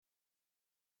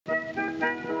Hello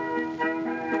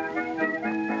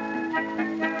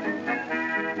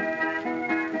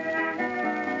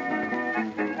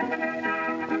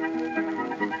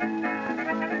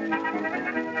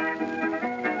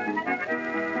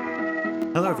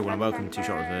everyone and welcome to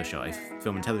Shot Reverse Shot, a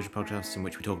film and television podcast in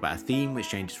which we talk about a theme which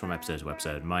changes from episode to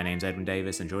episode. My name's Edwin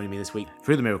Davis and joining me this week,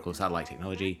 through the miracle of satellite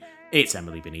technology, it's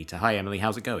Emily Benita. Hi Emily,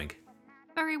 how's it going?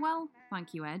 Very well,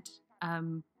 thank you, Ed.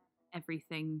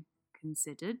 Everything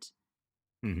considered.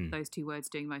 Those two words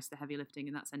doing most of the heavy lifting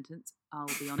in that sentence, I'll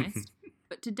be honest.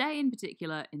 But today in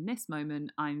particular, in this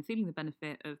moment, I'm feeling the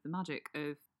benefit of the magic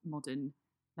of modern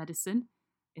medicine,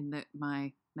 in that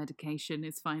my medication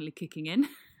is finally kicking in.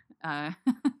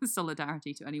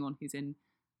 Solidarity to anyone who's in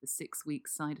the 6-week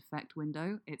side effect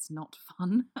window. It's not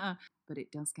fun, but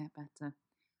it does get better.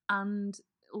 And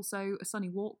also a sunny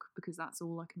walk, because that's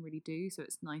all I can really do. So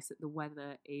it's nice that the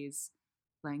weather is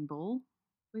playing ball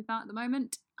with that at the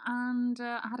moment. And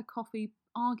I had a coffee,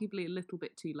 arguably a little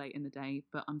bit too late in the day,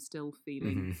 but I'm still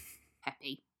feeling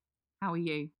peppy. How are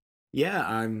you? Yeah,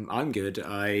 I'm good.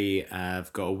 I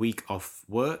have got a week off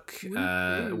work,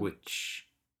 which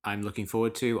I'm looking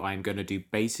forward to. I'm going to do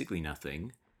basically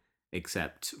nothing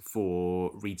except for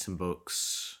read some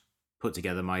books, put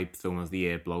together my film of the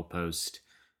year blog post,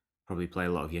 probably play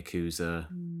a lot of Yakuza,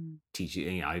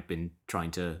 I've been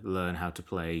trying to learn how to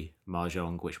play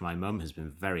Mahjong, which my mum has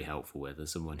been very helpful with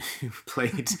as someone who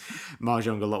played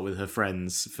Mahjong a lot with her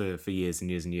friends for years and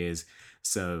years and years.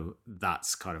 So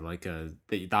that's kind of like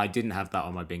I didn't have that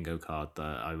on my bingo card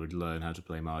that I would learn how to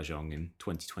play Mahjong in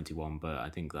 2021, but I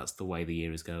think that's the way the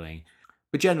year is going.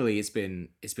 But generally it's been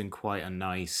quite a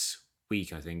nice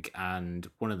week, I think, and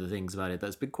one of the things about it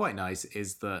that's been quite nice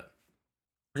is that,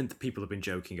 and people have been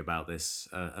joking about this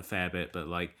a fair bit, but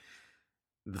like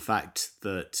the fact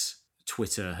that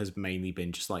Twitter has mainly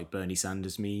been just like Bernie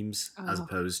Sanders memes as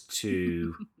opposed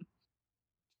to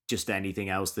just anything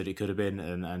else that it could have been.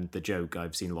 And the joke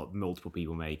I've seen multiple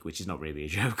people make, which is not really a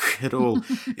joke at all,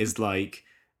 is like,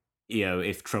 you know,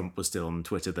 if Trump was still on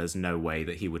Twitter, there's no way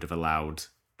that he would have allowed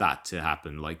that to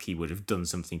happen. Like, he would have done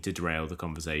something to derail the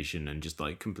conversation and just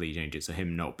like completely change it. So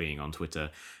him not being on Twitter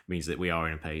means that we are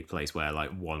in a place where like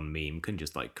one meme can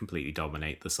just like completely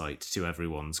dominate the site to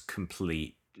everyone's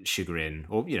complete chagrin,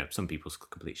 or, you know, some people's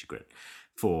complete chagrin,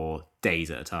 for days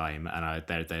at a time. And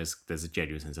there's a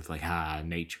genuine sense of like,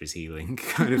 nature is healing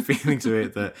kind of feeling to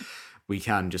it, that we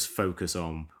can just focus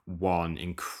on one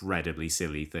incredibly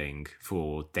silly thing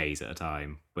for days at a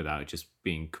time without just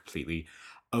being completely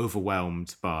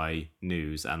overwhelmed by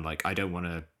news. And like, I don't want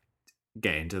to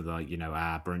get into the, you know,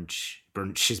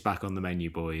 brunch is back on the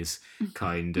menu, boys,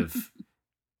 kind of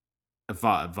a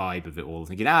vibe of it all,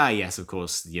 thinking, yes, of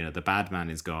course, you know, the bad man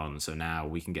is gone, so now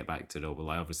we can get back to normal.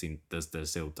 Like, obviously there's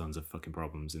still tons of fucking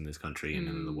problems in this country and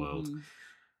in the world,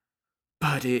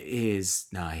 but it is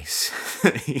nice.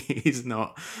 He's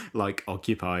not like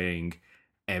occupying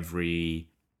every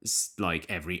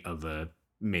other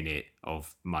minute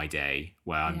of my day,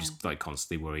 where I'm just like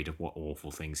constantly worried of what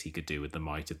awful things he could do with the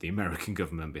might of the American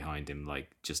government behind him. Like,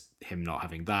 just him not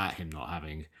having that, him not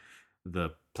having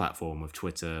the platform of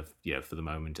Twitter, you know, for the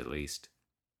moment at least.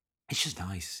 It's just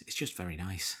nice. It's just very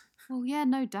nice. Well, yeah,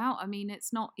 no doubt. I mean,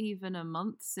 it's not even a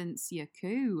month since your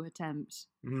coup attempt.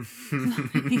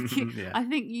 I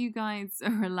think you guys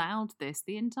are allowed this.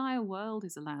 The entire world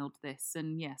is allowed this.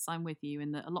 And yes, I'm with you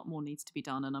in that a lot more needs to be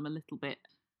done. And I'm a little bit,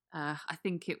 I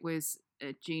think it was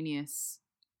a genius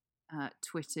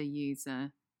Twitter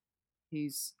user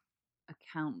whose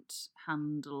account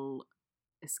handle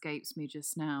escapes me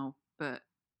just now, but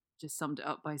just summed it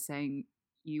up by saying,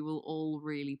 "You will all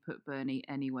really put Bernie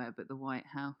anywhere but the White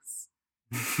House."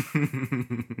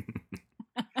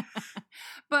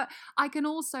 But I can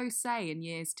also say, in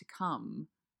years to come,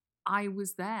 I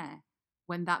was there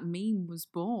when that meme was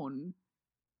born.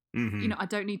 You know, I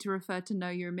don't need to refer to Know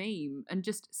Your Meme, and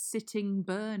just sitting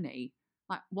Bernie.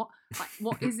 Like what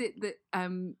is it that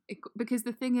because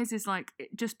the thing is like,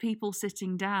 just people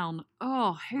sitting down.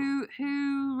 Oh,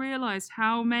 who realized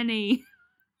how many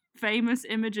famous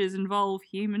images involve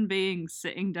human beings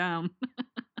sitting down?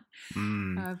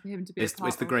 For him to be it's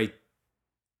the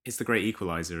great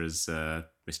equalizer, as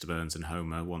Mr. Burns and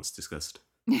Homer once discussed.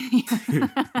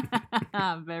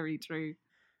 Very true.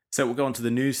 So we'll go on to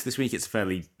the news this week. It's a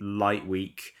fairly light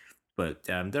week, but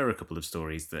there are a couple of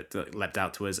stories that leapt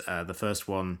out to us. The first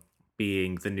one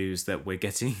being the news that we're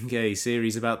getting a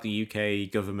series about the UK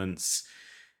government's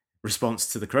response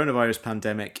to the coronavirus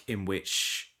pandemic, in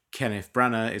which Kenneth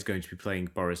Branagh is going to be playing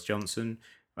Boris Johnson,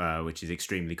 which is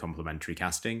extremely complimentary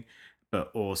casting,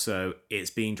 but also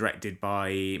it's being directed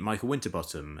by Michael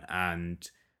Winterbottom, and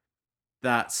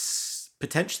that's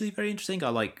potentially very interesting. I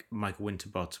like Michael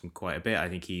Winterbottom quite a bit. I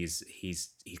think he's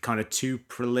kind of too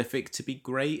prolific to be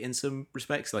great in some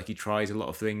respects. Like he tries a lot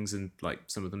of things and like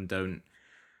some of them don't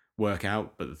work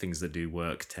out, but the things that do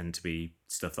work tend to be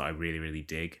stuff that I really, really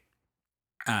dig.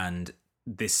 And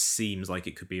this seems like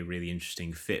it could be a really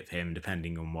interesting fit for him,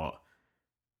 depending on what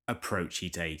approach he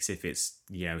takes. If it's,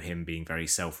 you know, him being very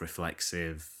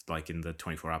self-reflexive, like in the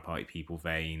 24 Hour Party People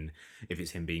vein, if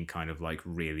it's him being kind of like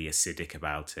really acidic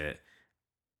about it,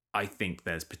 I think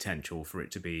there's potential for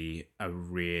it to be a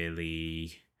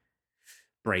really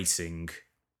bracing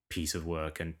piece of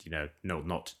work. And, you know, no,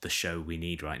 not the show we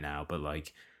need right now, but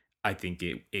like I think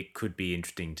it could be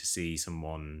interesting to see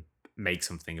someone make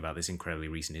something about this incredibly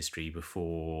recent history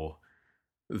before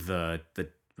the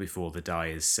before the die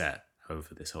is set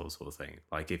over this whole sort of thing.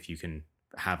 Like if you can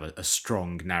have a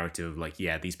strong narrative of like,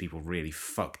 yeah, these people really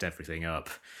fucked everything up,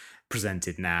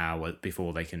 presented now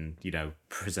before they can, you know,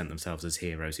 present themselves as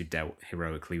heroes who dealt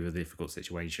heroically with a difficult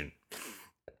situation.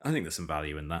 I think there's some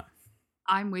value in that.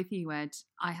 I'm with you, Ed.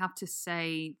 I have to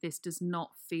say, this does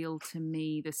not feel to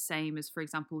me the same as, for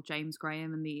example, James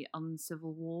Graham and the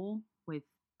Uncivil War with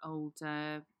old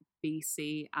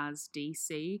BC as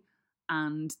DC,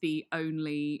 and the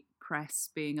only press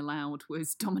being allowed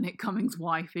was Dominic Cummings'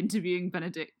 wife interviewing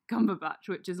Benedict Cumberbatch,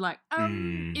 which is like,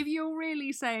 if you're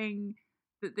really saying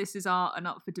that this is art and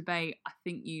up for debate, I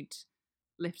think you'd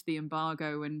lift the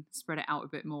embargo and spread it out a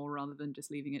bit more rather than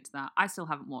just leaving it to that. I still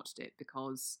haven't watched it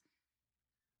because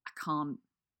I can't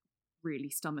really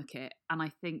stomach it. And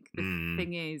I think the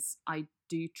thing is, I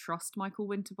do trust Michael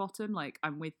Winterbottom. Like,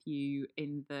 I'm with you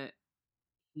in that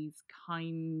he's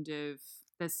kind of,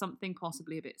 there's something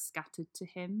possibly a bit scattered to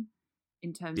him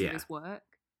in terms of his work.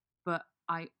 But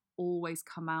I always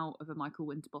come out of a Michael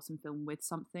Winterbottom film with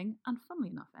something. And funnily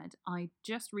enough, Ed, I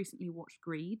just recently watched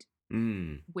Greed,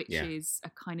 which is a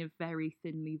kind of very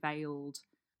thinly veiled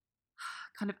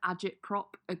kind of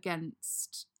agitprop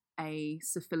against a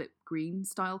Sir Philip Green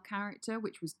style character,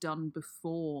 which was done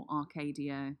before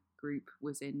Arcadia Group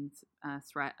was in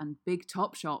threat, and Big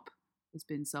Top Shop has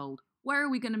been sold. Where are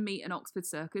we going to meet an Oxford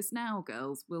Circus now,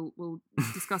 girls? We'll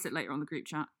discuss it later on the group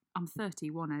chat. I'm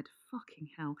 31, Ed. Fucking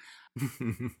hell.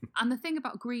 And the thing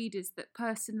about Greed is that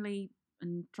personally,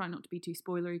 and try not to be too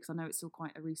spoilery because I know it's still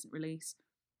quite a recent release,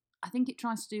 I think it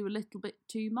tries to do a little bit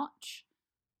too much,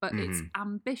 but its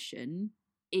ambition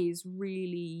is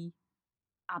really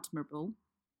admirable,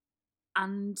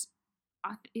 and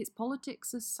its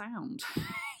politics are sound,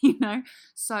 you know.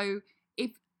 So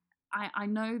if I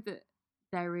know that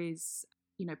there is,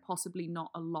 you know, possibly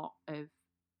not a lot of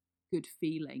good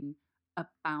feeling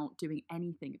about doing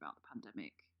anything about the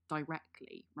pandemic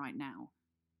directly right now.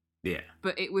 Yeah.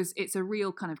 But it's a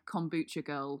real kind of kombucha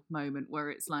girl moment where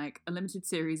it's like a limited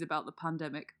series about the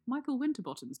pandemic. Michael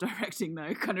Winterbottom's directing,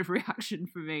 though, kind of reaction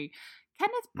for me.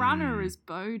 Kenneth Branagh as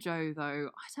Bojo,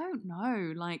 though, I don't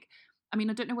know. Like, I mean,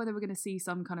 I don't know whether we're going to see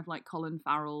some kind of like Colin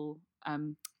Farrell,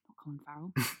 not Colin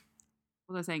Farrell.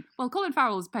 What was I saying? Well, Colin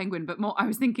Farrell is Penguin, but more, I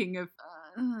was thinking of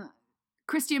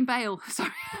Christian Bale.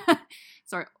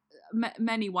 Sorry.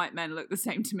 Many white men look the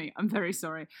same to me. I'm very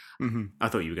sorry. I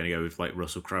thought you were going to go with like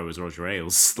Russell Crowe as Roger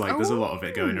Ailes. Like, there's a lot of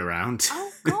it going around. Oh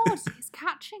God, it's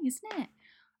catching, isn't it?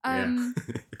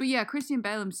 But yeah, Christian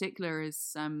Bale in particular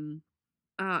is in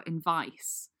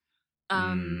Vice,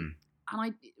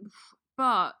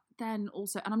 but then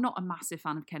also, and I'm not a massive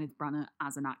fan of Kenneth Branagh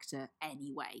as an actor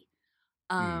anyway.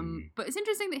 But it's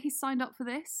interesting that he's signed up for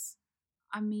this.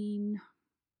 I mean,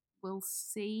 we'll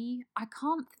see. I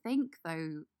can't think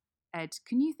though. Ed,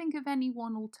 can you think of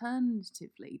anyone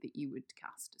alternatively that you would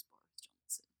cast as Boris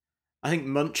Johnson? I think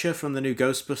Muncher from the new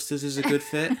Ghostbusters is a good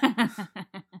fit. I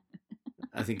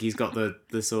think he's got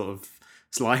the sort of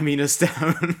sliminess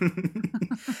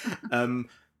down.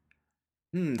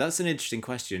 That's an interesting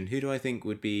question. Who do I think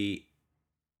would be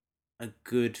a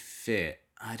good fit?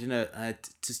 I don't know.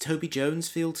 Does Toby Jones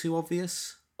feel too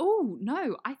obvious? Oh,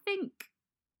 no. I think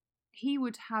he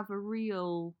would have a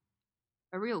real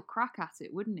crack at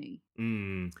it, wouldn't he?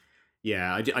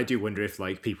 Yeah, I do wonder if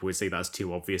like people would say that's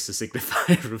too obvious a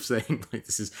signifier of saying like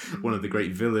this is one of the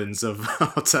great villains of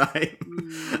our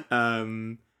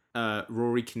time.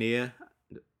 Rory Kinnear.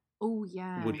 Oh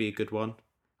yeah, would be a good one.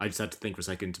 I just had to think for a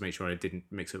second to make sure I didn't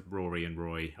mix up Rory and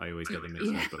Roy. I always get them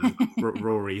mixed up. But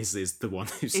Rory is the one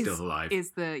who's still alive.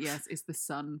 Is the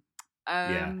son.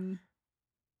 Yeah.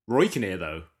 Roy Kinnear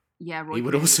though. Yeah, Roy. He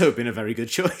would also have been a very good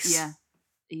choice. Yeah,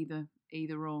 either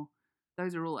or.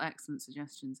 Those are all excellent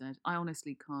suggestions, Ed. I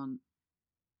honestly can't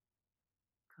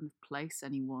kind of place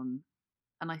anyone.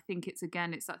 And I think it's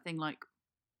that thing like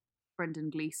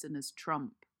Brendan Gleeson as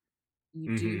Trump.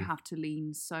 you do have to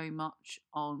lean so much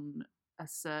on a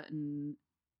certain,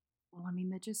 well, I mean,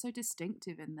 they're just so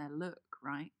distinctive in their look,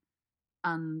 right?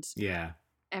 And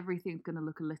everything's going to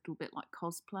look a little bit like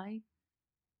cosplay.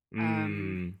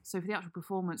 So for the actual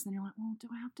performance, then you're like, well, do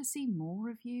I have to see more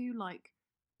of you? Like,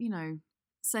 you know,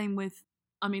 same with,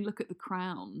 I mean, look at The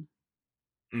Crown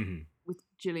with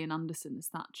Gillian Anderson as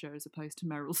Thatcher as opposed to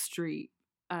Meryl Streep.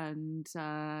 And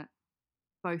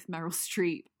both Meryl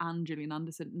Streep and Gillian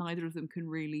Anderson, neither of them can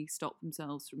really stop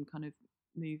themselves from kind of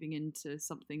moving into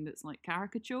something that's like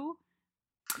caricature,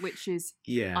 which is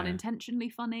unintentionally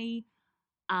funny.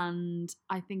 And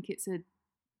I think it's a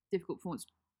difficult performance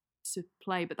to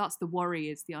play, but that's the worry,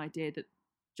 is the idea that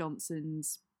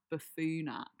Johnson's buffoon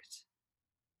act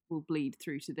will bleed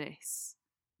through to this.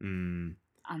 And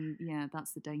yeah,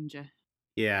 that's the danger.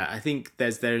 Yeah, I think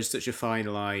there's such a fine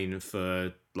line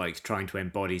for like trying to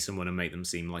embody someone and make them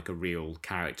seem like a real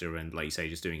character, and like you say,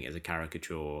 just doing it as a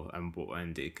caricature,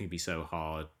 and it can be so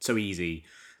hard, so easy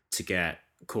to get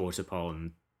caught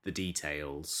upon the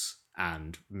details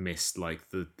and miss like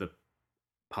the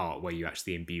part where you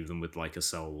actually imbue them with like a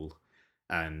soul.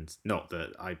 And not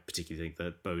that I particularly think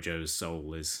that Bojo's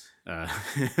soul is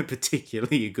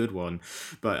particularly a good one,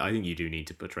 but I think you do need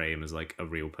to portray him as like a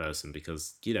real person,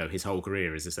 because, you know, his whole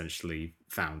career is essentially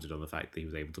founded on the fact that he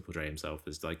was able to portray himself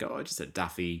as like, oh, just a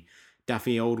daffy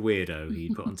old weirdo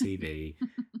he'd put on TV.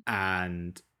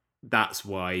 And that's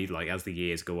why, like, as the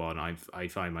years go on, I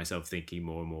find myself thinking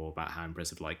more and more about how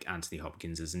impressive like Anthony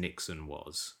Hopkins as Nixon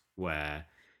was, where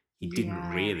he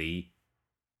didn't really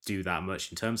do that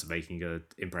much in terms of making an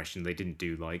impression. They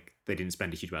didn't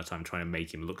spend a huge amount of time trying to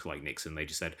make him look like Nixon. They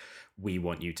just said, we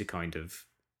want you to kind of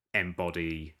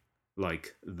embody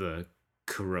like the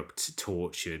corrupt,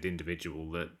 tortured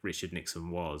individual that Richard Nixon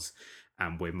was,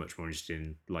 and we're much more interested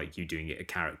in like you doing it a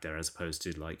character as opposed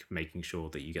to like making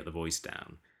sure that you get the voice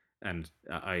down. And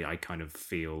I kind of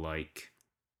feel like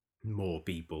more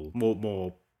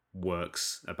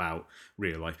works about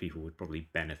real life people would probably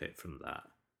benefit from that.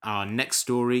 Our next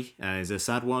story is a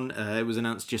sad one. It was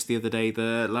announced just the other day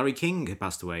that Larry King had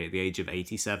passed away at the age of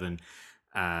 87.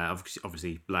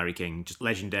 Obviously, Larry King, just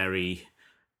legendary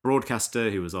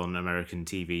broadcaster who was on American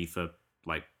TV for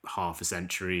like half a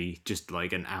century, just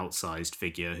like an outsized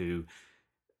figure who,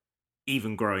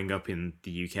 even growing up in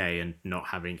the UK and not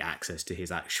having access to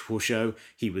his actual show,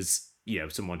 he was, you know,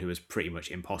 someone who was pretty much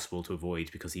impossible to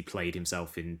avoid because he played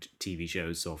himself in TV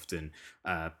shows so often.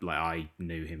 Like I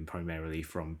knew him primarily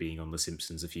from being on The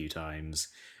Simpsons a few times,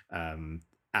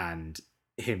 and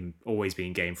him always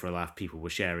being game for a laugh. People were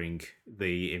sharing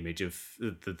the image of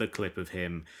the clip of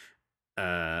him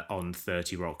on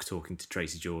 30 Rock talking to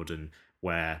Tracy Jordan,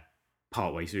 where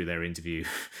partway through their interview,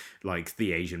 like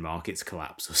the Asian markets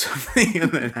collapse or something,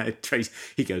 and then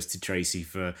he goes to Tracy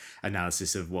for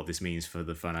analysis of what this means for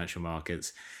the financial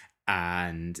markets.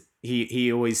 And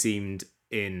he always seemed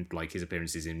in like his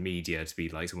appearances in media to be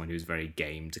like someone who's very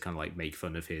game to kind of like make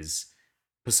fun of his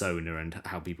persona and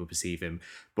how people perceive him.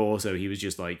 But also he was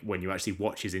just like, when you actually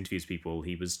watch his interviews with people,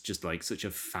 he was just like such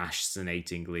a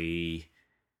fascinatingly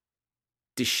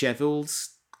disheveled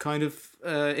kind of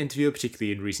interviewer,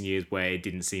 particularly in recent years, where it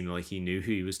didn't seem like he knew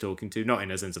who he was talking to. Not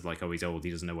in a sense of like, oh, he's old, he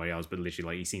doesn't know where he was, but literally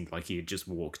like he seemed like he had just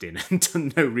walked in and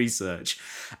done no research.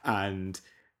 And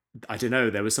I don't know,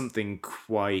 there was something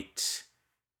quite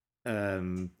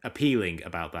appealing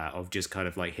about that, of just kind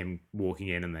of like him walking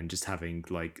in and then just having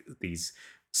like these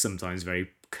sometimes very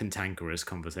cantankerous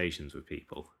conversations with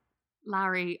people.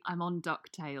 Larry, I'm on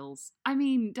DuckTales. I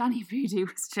mean, Danny Voodoo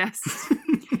was just...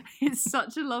 it's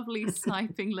such a lovely,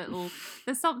 sniping little...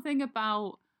 There's something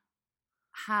about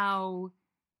how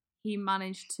he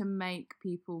managed to make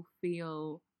people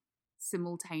feel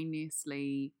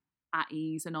simultaneously at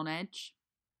ease and on edge.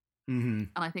 Mm-hmm.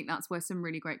 And I think that's where some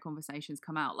really great conversations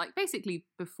come out. Like, basically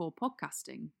before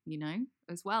podcasting, you know,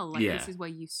 as well. Like, this is where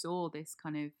you saw this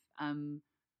kind of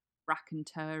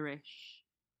raconteurish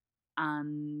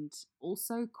and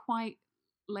also quite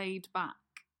laid back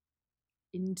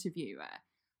interviewer.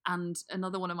 And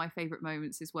another one of my favourite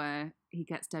moments is where he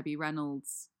gets Debbie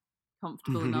Reynolds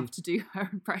comfortable enough to do her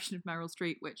impression of Meryl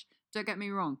Streep, which, don't get me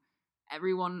wrong,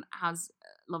 everyone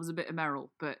loves a bit of Meryl,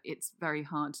 but it's very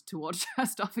hard to watch her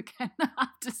stuff again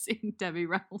after seeing Debbie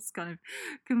Reynolds kind of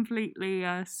completely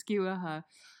skewer her.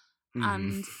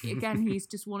 And again, he's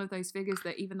just one of those figures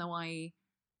that, even though I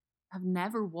have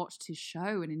never watched his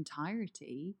show in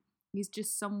entirety, he's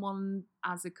just someone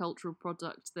as a cultural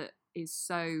product that is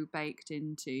so baked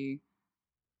into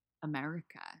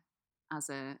America as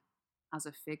a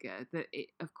figure that it,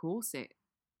 of course, it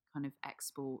kind of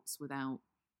exports without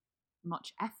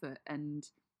much effort. And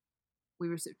we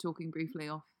were sort of talking briefly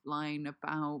offline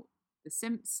about The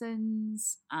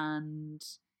Simpsons, and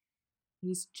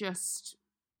he's just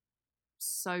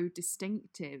so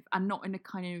distinctive, and not in a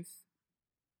kind of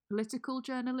political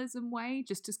journalism way,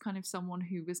 just as kind of someone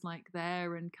who was like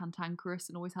there and cantankerous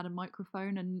and always had a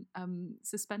microphone and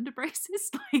suspender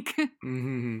braces. Like,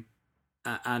 mm-hmm.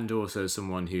 And also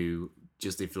someone who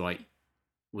just, if like,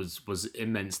 was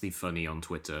immensely funny on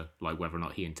Twitter, like whether or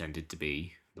not he intended to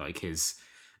be. Like his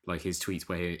tweets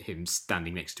where him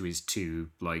standing next to his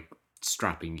two like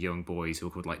strapping young boys who are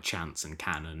called like Chance and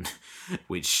Cannon,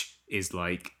 which is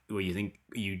like, where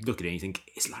you look at it and you think,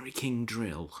 is Larry King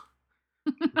Drill?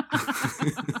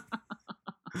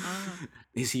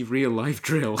 Is he real life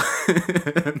Drill?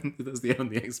 That's the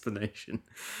only explanation.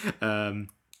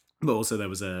 But also there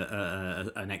was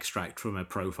an extract from a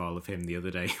profile of him the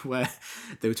other day where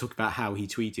they were talking about how he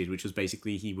tweeted, which was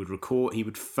basically he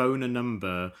would phone a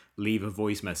number, leave a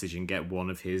voice message, and get one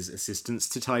of his assistants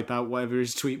to type out whatever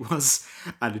his tweet was.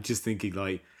 And I'm just thinking,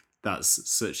 like, that's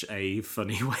such a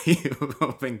funny way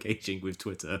of engaging with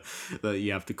Twitter, that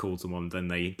you have to call someone, then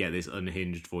they get this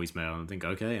unhinged voicemail and think,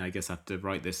 okay, I guess I have to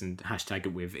write this and hashtag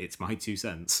it with "it's my 2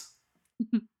 cents."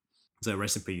 So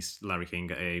rest in peace, Larry King,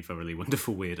 a thoroughly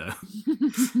wonderful weirdo.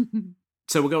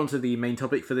 So we'll go on to the main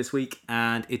topic for this week,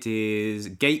 and it is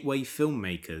gateway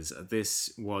filmmakers.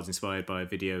 This was inspired by a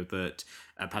video that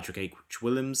Patrick H.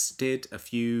 Willems did a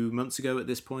few months ago at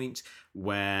this point,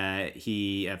 where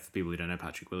he, for people who don't know,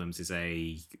 Patrick Willems is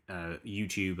a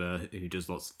YouTuber who does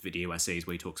lots of video essays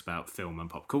where he talks about film and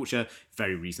pop culture.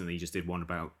 Very recently just did one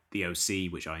about The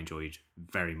OC, which I enjoyed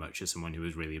very much as someone who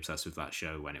was really obsessed with that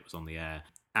show when it was on the air.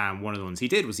 And one of the ones he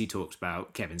did was he talked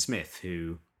about Kevin Smith,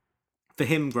 who, for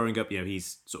him growing up,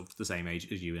 he's sort of the same age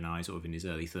as you and I, sort of in his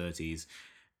early 30s,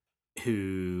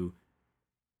 who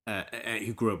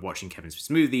grew up watching Kevin Smith's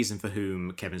movies, and for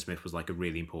whom Kevin Smith was like a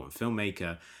really important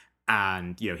filmmaker.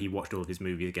 And he watched all of his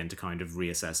movies again to kind of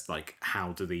reassess, like,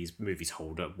 how do these movies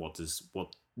hold up? What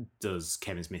does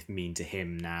Kevin Smith mean to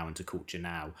him now and to culture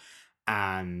now?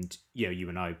 And you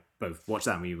and I both watched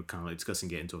that, and we were kind of like discussing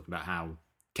it and talking about how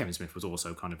Kevin Smith was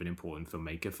also kind of an important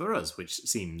filmmaker for us, which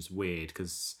seems weird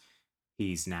because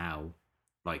he's now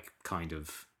like kind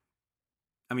of,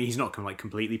 I mean, he's not kind of like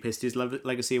completely pissed his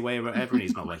legacy away or whatever, and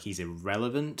he's not like he's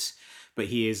irrelevant, but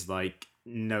he is like,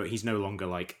 no, he's no longer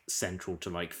like central to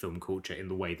like film culture in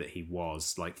the way that he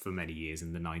was like for many years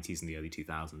in the 90s and the early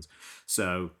 2000s.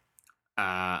 So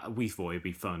we thought it'd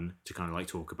be fun to kind of like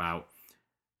talk about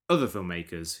other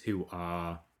filmmakers who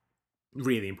are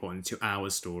really important to our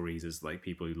stories as like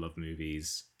people who love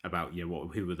movies, about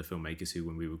who were the filmmakers who,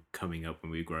 when we were coming up, when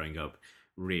we were growing up,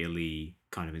 really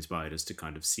kind of inspired us to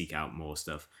kind of seek out more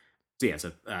stuff.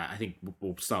 So I think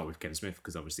we'll start with Kevin Smith,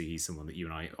 because obviously he's someone that you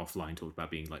and I offline talked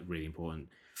about being like really important.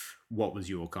 What was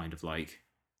your kind of like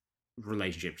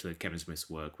relationship to Kevin Smith's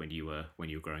work when you were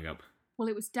growing up? Well,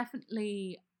 it was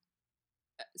definitely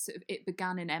sort of, it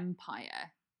began in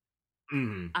Empire.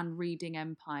 Mm-hmm. And reading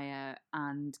Empire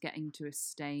and getting to a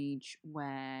stage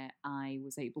where I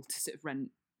was able to sort of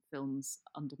rent films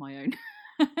under my own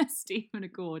steam and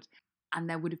accord. And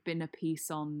there would have been a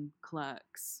piece on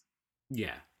Clerks.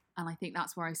 Yeah. And I think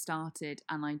that's where I started.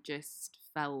 And I just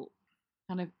felt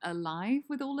kind of alive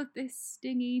with all of this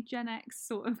stingy Gen X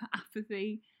sort of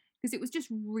apathy, because it was just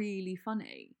really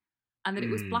funny. And that it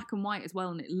was black and white as well.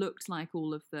 And it looked like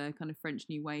all of the kind of French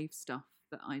New Wave stuff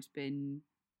that I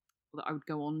would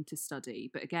go on to study.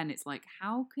 But again, it's like,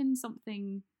 how can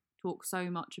something talk so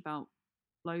much about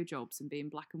blowjobs and being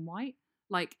black and white?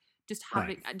 Like, just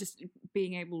having, just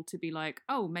being able to be like,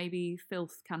 oh, maybe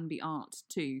filth can be art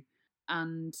too.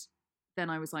 And then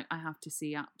I was like, I have to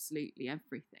see absolutely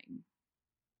everything.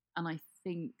 And I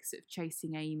think sort of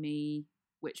Chasing Amy,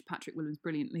 which Patrick Willems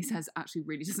brilliantly says actually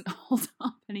really doesn't hold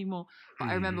up anymore. But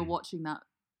I remember watching that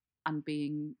and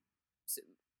feeling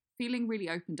really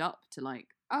opened up to like,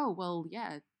 oh, well,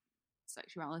 yeah,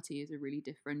 sexuality is a really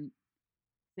different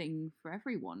thing for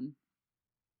everyone.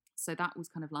 So that was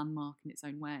kind of landmark in its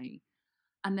own way.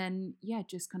 And then, yeah,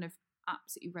 just kind of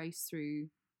absolutely raced through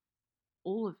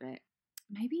all of it.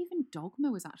 Maybe even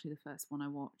Dogma was actually the first one I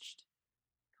watched,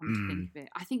 come to think of it.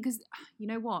 I think because, you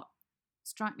know what?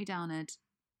 Strike me down, Ed.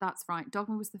 That's right.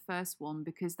 Dogma was the first one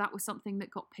because that was something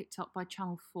that got picked up by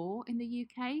Channel 4 in the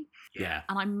UK. Yeah.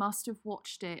 And I must have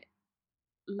watched it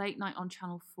late night on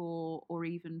Channel 4 or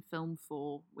even Film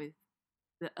 4 with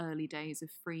the early days of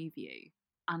Freeview,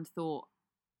 and thought,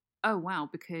 oh wow,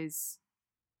 because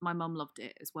my mum loved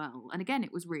it as well. And again,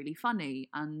 it was really funny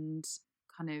and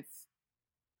kind of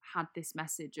had this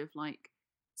message of like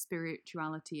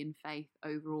spirituality and faith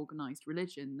over organized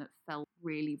religion that felt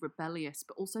really rebellious,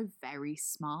 but also very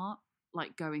smart,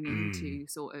 like going into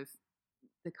sort of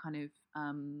the kind of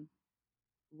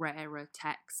rarer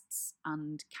texts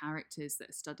and characters that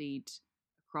are studied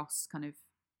across kind of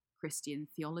Christian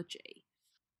theology.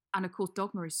 And of course,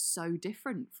 Dogma is so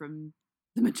different from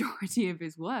the majority of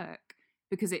his work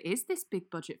because it is this big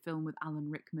budget film with Alan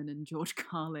Rickman and George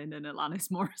Carlin and Alanis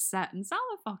Morissette and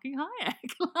Salma fucking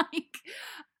Hayek.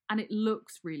 And it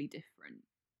looks really different.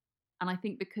 And I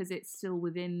think because it's still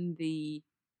within the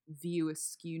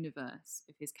viewer's universe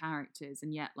of his characters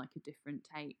and yet like a different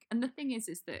take. And the thing is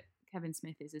that Kevin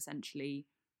Smith is essentially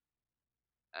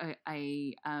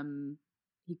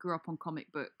he grew up on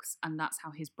comic books and that's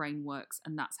how his brain works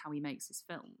and that's how he makes his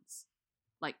films.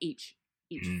 Like each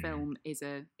film is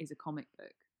a comic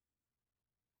book,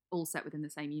 all set within the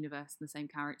same universe and the same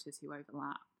characters who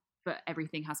overlap, but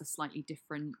everything has a slightly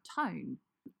different tone.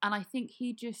 And I think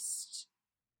he just,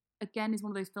 again, is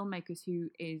one of those filmmakers who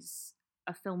is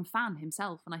a film fan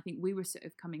himself. And I think we were sort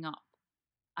of coming up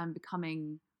and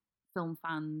becoming film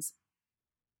fans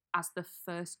as the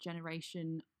first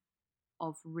generation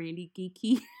of really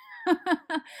geeky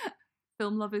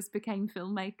film lovers became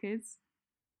filmmakers.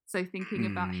 So thinking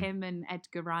about him and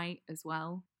Edgar Wright as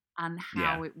well, and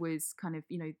how it was kind of,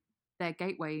 their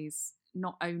gateways,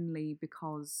 not only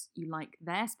because you like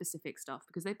their specific stuff,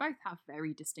 because they both have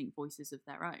very distinct voices of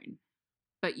their own,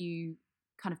 but you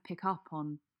kind of pick up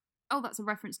on, oh, that's a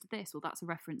reference to this, or that's a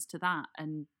reference to that.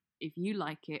 And if you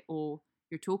like it, or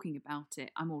you're talking about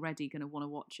it, I'm already going to want to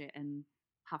watch it and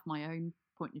have my own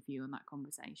point of view on that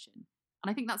conversation.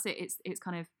 And I think that's it. It's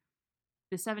kind of,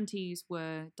 the 70s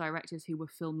were directors who were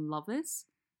film lovers,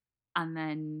 and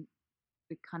then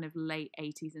the kind of late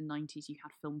 80s and 90s you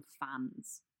had film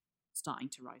fans starting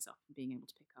to rise up and being able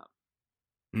to pick up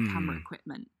camera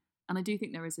equipment. And I do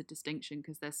think there is a distinction,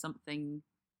 because there's something,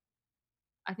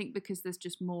 I think because there's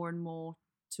just more and more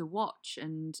to watch.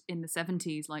 And in the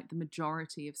 70s, like the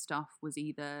majority of stuff was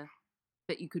either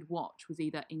that you could watch was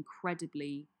either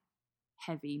incredibly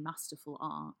heavy, masterful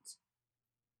art,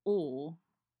 or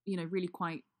really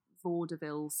quite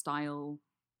vaudeville style,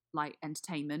 like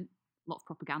entertainment, a lot of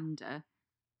propaganda.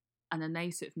 And then they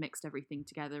sort of mixed everything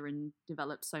together and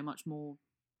developed so much more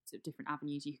sort of different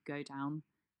avenues you could go down.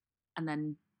 And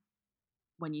then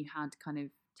when you had kind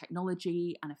of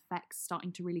technology and effects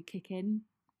starting to really kick in,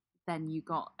 then you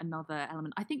got another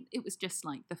element. I think it was just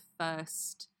like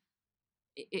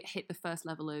it hit the first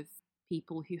level of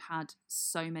people who had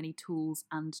so many tools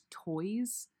and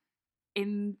toys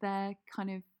in their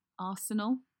kind of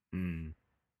arsenal.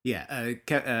 Yeah,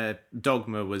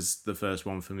 Dogma was the first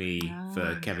one for me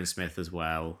for Kevin Smith as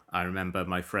well. I remember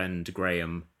my friend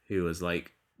Graham, who was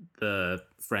like the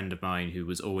friend of mine who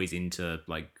was always into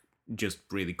like just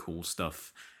really cool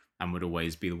stuff, and would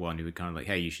always be the one who would kind of like,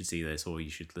 hey, you should see this, or you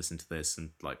should listen to this,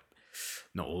 and like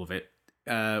not all of it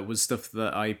was stuff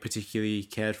that I particularly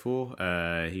cared for.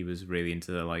 He was really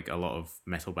into like a lot of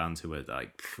metal bands who were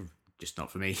like just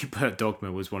not for me, but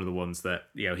Dogma was one of the ones that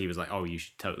he was like, oh, you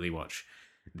should totally watch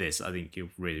this. I think you'll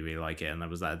really, really like it. And there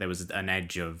was an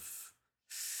edge of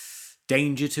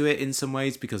danger to it in some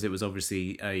ways, because it was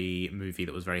obviously a movie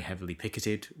that was very heavily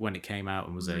picketed when it came out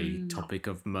and was a topic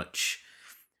of much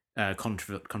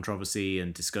controversy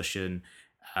and discussion,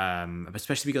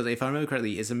 especially because, if I remember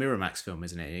correctly, it's a Miramax film,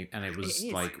 isn't it? And it was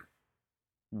like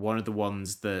one of the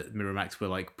ones that Miramax were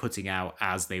like putting out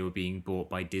as they were being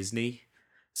bought by Disney.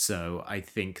 So I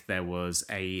think there was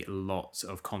a lot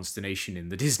of consternation in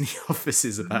the Disney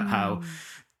offices about how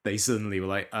they suddenly were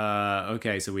like,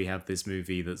 okay, so we have this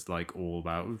movie that's like all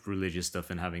about religious stuff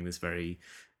and having this very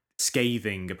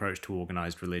scathing approach to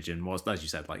organized religion, whilst, as you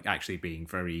said, like actually being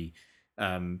very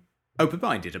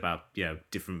open-minded about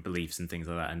different beliefs and things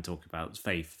like that, and talk about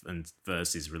faith and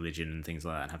versus religion and things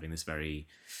like that, and having this very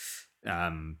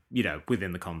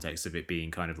within the context of it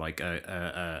being kind of like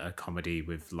a comedy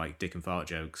with like dick and fart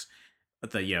jokes,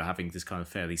 that having this kind of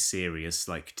fairly serious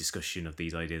like discussion of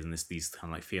these ideas and these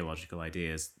kind of like theological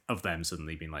ideas of them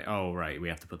suddenly being like, oh right, we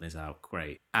have to put this out,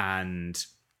 great. And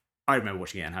I remember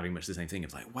watching it and having much the same thing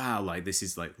of like, wow, like this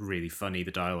is like really funny, the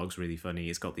dialogue's really funny,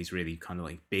 it's got these really kind of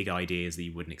like big ideas that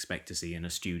you wouldn't expect to see in a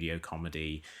studio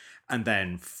comedy. And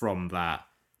then from that,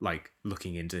 like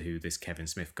looking into who this Kevin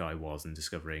Smith guy was and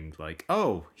discovering like,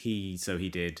 oh, he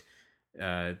did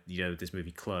this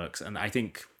movie Clerks. And I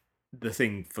think the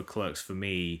thing for Clerks for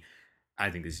me,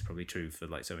 I think this is probably true for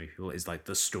like so many people, is like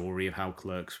the story of how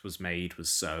Clerks was made was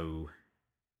so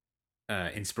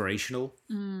inspirational,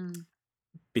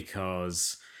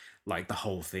 because like the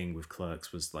whole thing with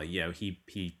Clerks was like,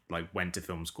 he like went to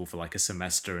film school for like a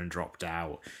semester and dropped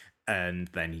out. And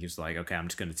then he was like, okay, I'm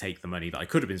just going to take the money that I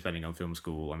could have been spending on film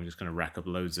school. I'm just going to rack up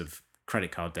loads of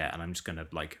credit card debt, and I'm just going to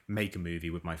like make a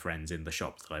movie with my friends in the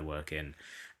shop that I work in.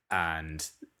 And,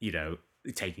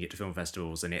 taking it to film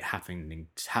festivals and it happening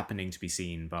to be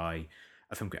seen by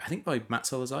a film, I think by Matt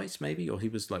Solar maybe, or he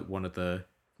was like one of the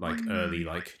like early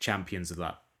like champions of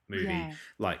that movie, Yeah.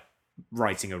 like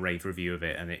writing a rave review of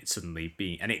it, and it suddenly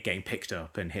being and it getting picked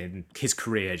up, and his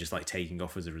career just like taking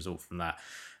off as a result from that.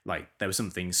 Like there was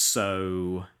something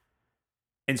so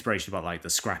inspirational about like the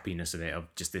scrappiness of it,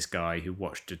 of just this guy who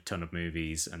watched a ton of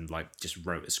movies and like just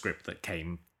wrote a script that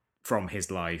came from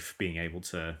his life, being able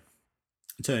to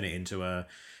turn it into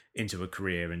a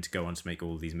career and to go on to make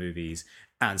all of these movies.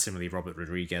 And similarly, Robert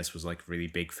Rodriguez was like really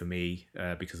big for me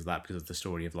because of that, because of the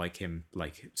story of like him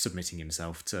like submitting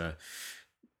himself to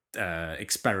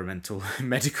experimental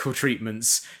medical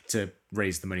treatments to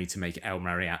raise the money to make El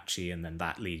Mariachi, and then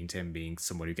that leading to him being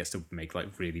someone who gets to make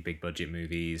like really big budget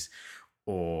movies.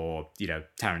 Or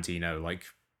Tarantino like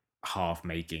half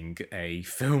making a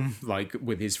film like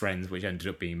with his friends, which ended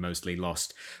up being mostly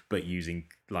lost, but using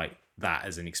like that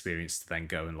as an experience to then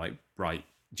go and like write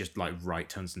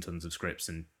tons and tons of scripts,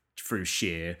 and through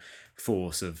sheer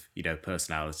force of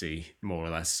personality, more or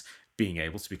less, being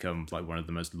able to become like one of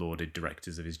the most lauded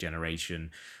directors of his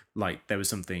generation. Like there was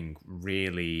something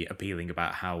really appealing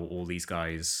about how all these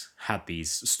guys had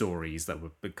these stories that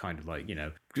were kind of like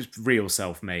just real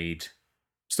self-made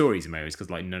stories in movies, because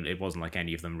like it wasn't like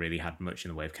any of them really had much in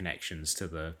the way of connections to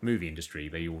the movie industry.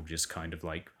 They all just kind of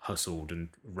like hustled and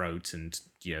wrote and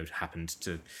happened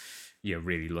to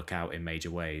really look out in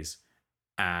major ways.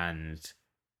 And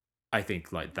I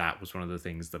think like that was one of the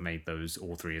things that made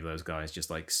all three of those guys just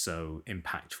like so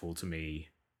impactful to me.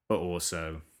 But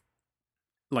also,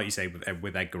 like you say,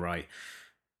 with Edgar Wright,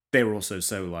 they were also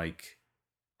so like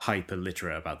hyper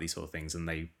literate about these sort of things, and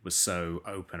they were so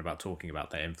open about talking about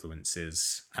their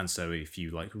influences. And so if you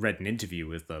like read an interview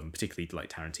with them, particularly like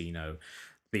Tarantino,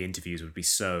 the interviews would be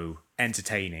so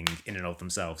entertaining in and of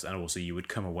themselves, and also you would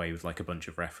come away with like a bunch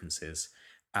of references.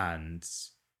 And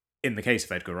in the case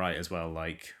of Edgar Wright as well,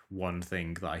 like one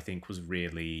thing that I think was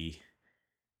really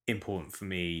important for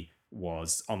me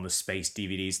was on the Space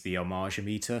DVDs, the homage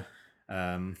meter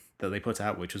that they put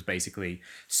out, which was basically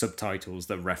subtitles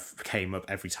that came up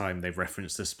every time they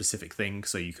referenced a specific thing,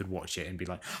 so you could watch it and be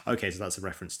like, okay, so that's a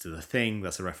reference to The Thing,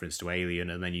 that's a reference to Alien,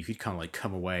 and then you could kind of like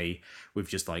come away with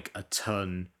just like a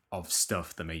ton of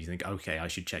stuff that made you think, okay, I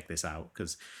should check this out,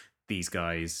 because these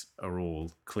guys are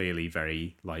all clearly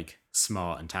very like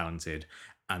smart and talented,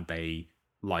 and they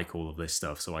like all of this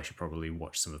stuff, so I should probably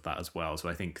watch some of that as well. So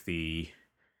I think the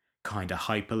kind of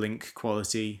hyperlink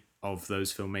quality of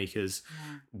those filmmakers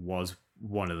was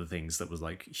one of the things that was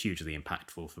like hugely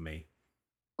impactful for me.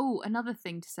 Oh, another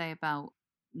thing to say about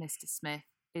Mr. Smith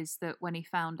is that when he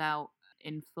found out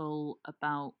in full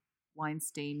about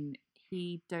Weinstein,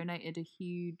 he donated a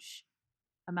huge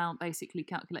amount, basically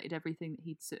calculated everything that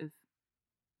he'd sort of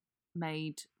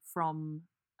made from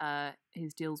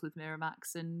his deals with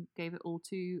Miramax, and gave it all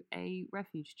to a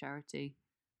refuge charity.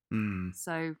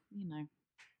 So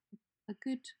a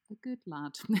good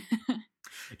lad.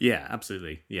 Yeah,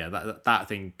 absolutely. Yeah, that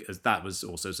thing, that was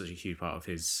also such a huge part of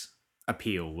his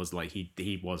appeal, was like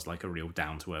he was like a real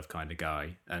down to earth kind of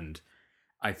guy. And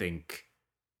I think,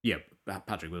 yeah,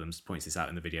 Patrick Williams points this out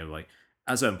in the video, like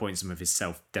at certain points some of his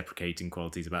self-deprecating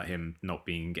qualities about him not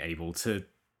being able to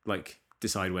like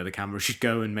decide where the camera should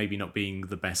go, and maybe not being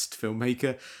the best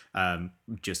filmmaker,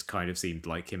 just kind of seemed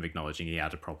like him acknowledging he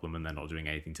had a problem and then not doing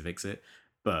anything to fix it.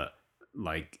 But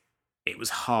like it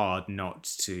was hard not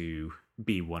to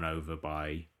be won over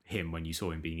by him when you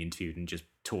saw him being interviewed and just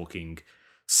talking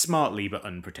smartly but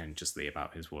unpretentiously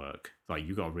about his work. Like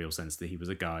you got a real sense that he was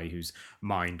a guy whose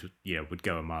mind would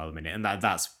go a mile a minute. And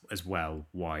that's as well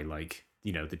why like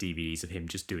the DVDs of him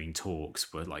just doing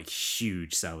talks were like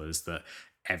huge sellers, that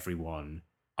everyone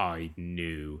I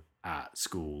knew at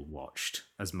school watched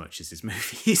as much as his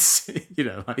movies.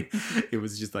 Like it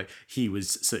was just like he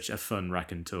was such a fun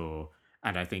raconteur.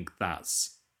 And I think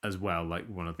that's as well like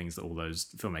one of the things that all those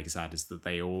filmmakers had, is that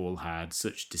they all had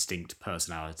such distinct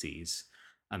personalities,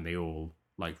 and they all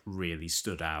like really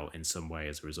stood out in some way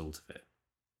as a result of it.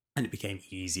 And it became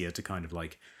easier to kind of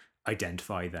like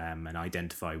identify them and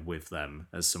identify with them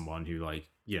as someone who like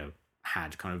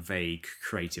had kind of vague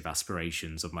creative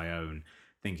aspirations of my own,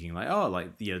 thinking like, oh,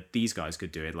 like these guys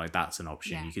could do it, like that's an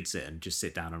option. Yeah. You could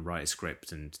sit down and write a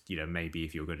script, and maybe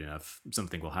if you're good enough,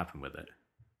 something will happen with it.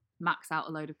 Max out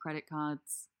a load of credit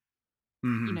cards,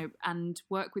 Mm-hmm. and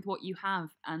work with what you have.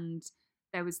 And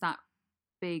there was that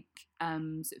big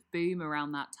sort of boom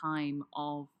around that time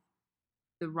of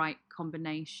the right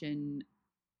combination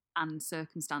and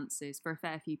circumstances for a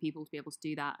fair few people to be able to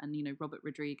do that. And, Robert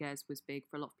Rodriguez was big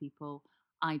for a lot of people.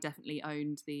 I definitely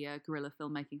owned the Guerrilla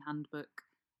Filmmaking Handbook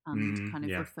and kind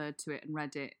of referred to it and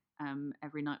read it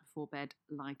every night before bed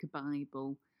like a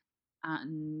Bible.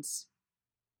 And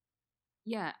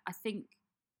yeah, I think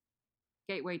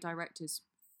gateway directors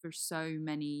for so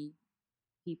many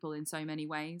people in so many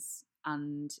ways.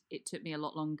 And it took me a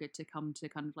lot longer to come to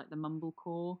kind of like the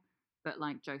mumblecore, but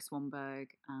like Joe Swanberg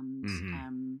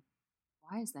and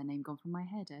why has their name gone from my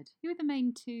head, Ed? Who are the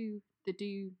main two? The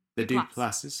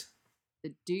Duplasses.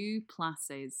 The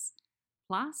Duplasses.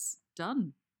 Plas?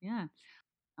 Done. Yeah.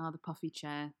 The Puffy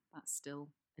Chair. That's still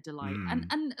a delight.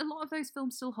 And a lot of those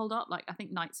films still hold up. Like, I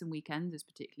think Nights and Weekends is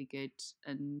particularly good.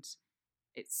 And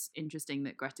it's interesting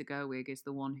that Greta Gerwig is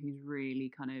the one who's really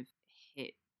kind of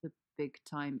hit the big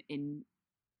time in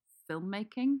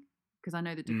filmmaking. Because I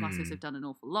know the Duplasses have done an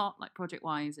awful lot, like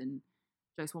project-wise, and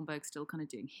Joe Swanberg's still kind of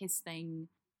doing his thing.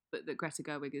 But that Greta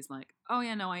Gerwig is like, oh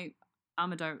yeah, no,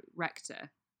 I'm a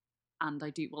director. And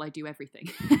I do everything,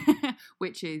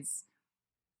 which is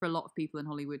for a lot of people in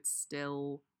Hollywood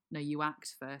still, no, you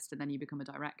act first and then you become a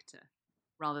director,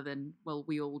 rather than, well,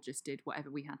 we all just did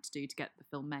whatever we had to do to get the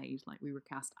film made. Like we were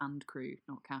cast and crew,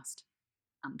 not cast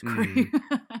and crew.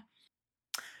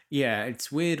 Yeah,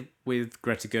 it's weird with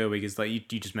Greta Gerwig. Is like you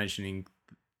just mentioning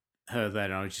her there,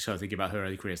 and I was just kind of thinking about her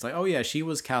early career. It's like, oh yeah, she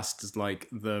was cast as like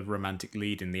the romantic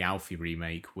lead in the Alfie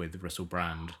remake with Russell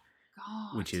Brand,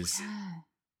 which is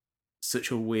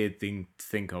such a weird thing to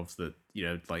think of. That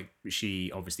like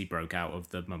she obviously broke out of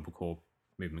the mumblecore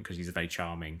movement because she's a very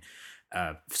charming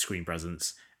screen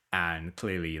presence, and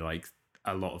clearly like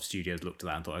a lot of studios looked at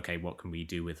that and thought, okay, what can we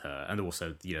do with her? And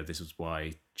also, this was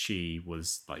why she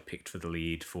was like picked for the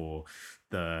lead for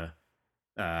the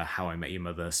How I Met Your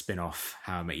Mother spin-off,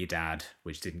 How I Met Your Dad,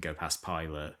 which didn't go past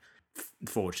pilot,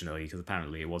 fortunately, because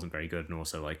apparently it wasn't very good. And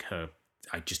also like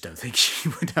I just don't think she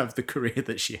would have the career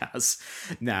that she has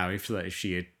now if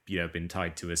she had been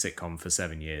tied to a sitcom for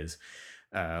 7 years.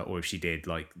 Or if she did,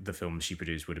 like the films she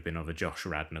produced would have been of a Josh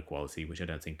Radnor quality, which I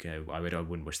don't think I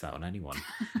wouldn't wish that on anyone.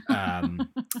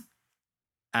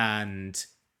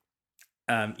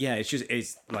 Yeah,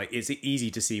 it's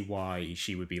easy to see why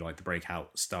she would be like the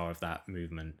breakout star of that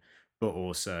movement, but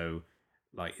also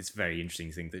like it's very interesting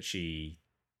to think that she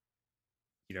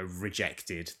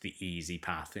rejected the easy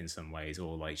path in some ways,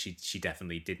 or like she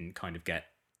definitely didn't kind of get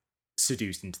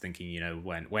seduced into thinking,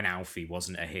 when Alfie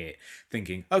wasn't a hit,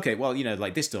 thinking, okay, well,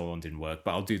 like this one didn't work,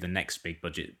 but I'll do the next big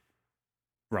budget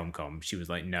rom-com. She was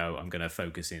like, no, I'm going to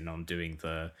focus in on doing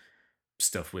the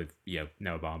stuff with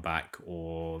Noah Baumbach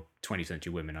or 20th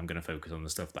Century Women. I'm going to focus on the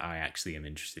stuff that I actually am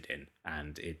interested in,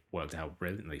 and it worked out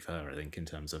brilliantly for her, I think, in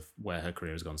terms of where her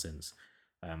career has gone since.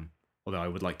 Although I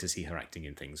would like to see her acting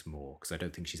in things more, because I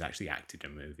don't think she's actually acted in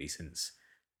a movie since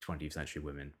 20th Century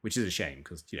Women, which is a shame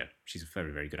because she's a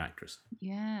very, very good actress.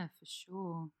 Yeah, for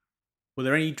sure. Were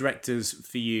there any directors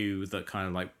for you that kind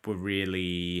of like were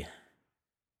really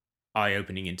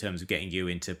eye-opening in terms of getting you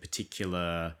into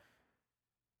particular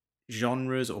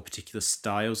genres or particular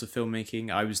styles of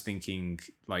filmmaking? I was thinking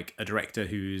like a director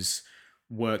whose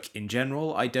work in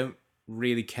general I don't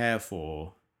really care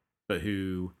for, but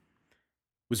who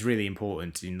was really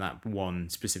important in that one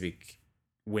specific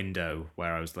window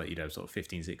where I was like, sort of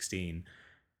 15, 16,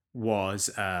 was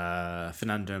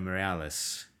Fernando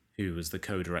Meirelles, who was the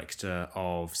co-director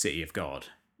of City of God.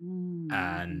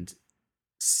 And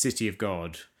City of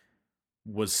God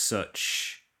was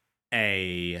such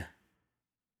a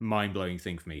mind-blowing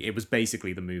thing for me. It was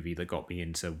basically the movie that got me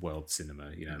into world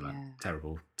cinema, that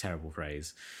terrible, terrible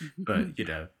phrase. But,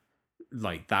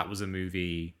 like that was a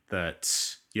movie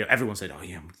that everyone said, oh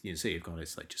yeah, City of God,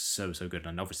 it's like just so good,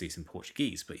 and obviously it's in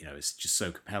Portuguese, but it's just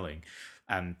so compelling,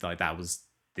 and like that was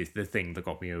the thing that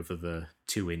got me over the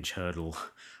 2-inch hurdle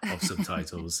of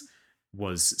subtitles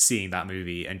was seeing that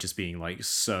movie and just being like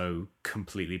so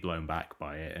completely blown back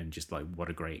by it, and just like what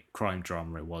a great crime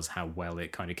drama it was, how well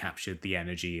it kind of captured the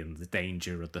energy and the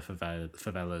danger of the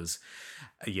favelas,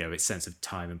 its sense of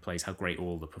time and place, how great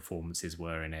all the performances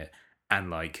were in it, and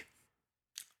like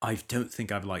I don't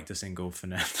think I've liked a single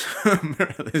Fernando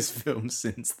Meirelles film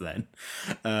since then.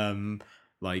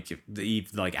 Like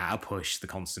At a Push, The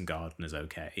Constant Garden is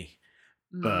okay,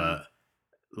 but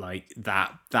like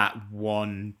that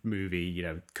one movie,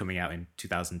 coming out in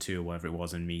 2002 or whatever it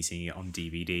was, and me seeing it on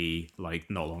DVD like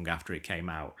not long after it came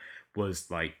out, was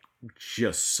like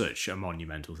just such a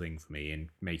monumental thing for me, and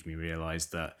making me realize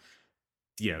that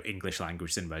English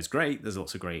language cinema is great. There's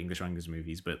lots of great English language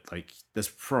movies, but like there's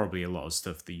probably a lot of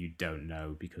stuff that you don't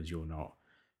know because you're not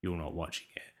watching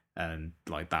it. And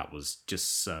like that was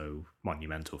just so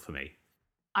monumental for me.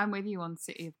 I'm with you on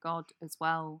City of God as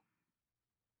well,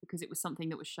 because it was something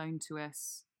that was shown to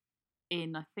us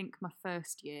in, I think, my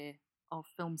first year of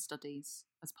film studies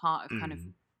as part of kind of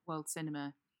world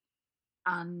cinema.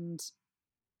 And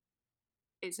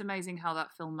it's amazing how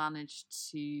that film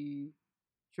managed to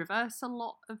traverse a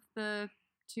lot of the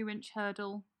 2-inch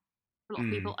hurdle for a lot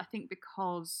of people. I think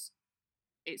because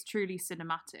it's truly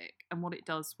cinematic and what it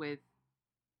does with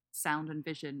sound and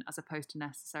vision as opposed to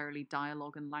necessarily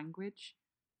dialogue and language.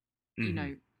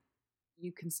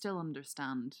 You can still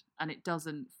understand, and it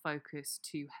doesn't focus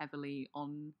too heavily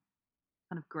on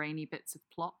kind of grainy bits of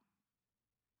plot.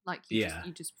 Like you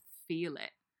just feel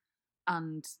it,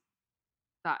 and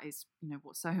that is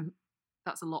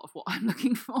that's a lot of what I'm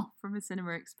looking for from a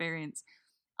cinema experience.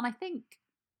 And I think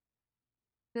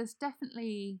there's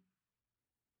definitely,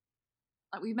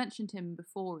 like, we mentioned him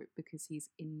before because he's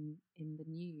in the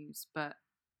news, but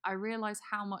I realise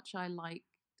how much I like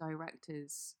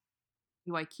directors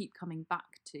who I keep coming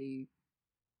back to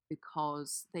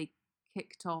because they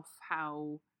kicked off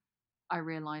how I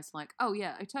realised, like, oh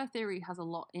yeah, Auteur Theory has a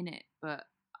lot in it, but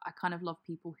I kind of love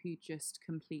people who just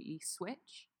completely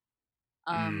switch.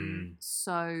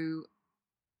 So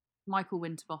Michael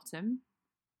Winterbottom,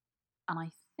 and I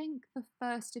think the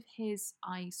first of his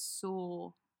I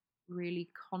saw really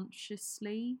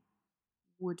consciously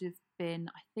would have been,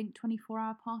 I think,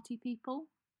 24-Hour Party People.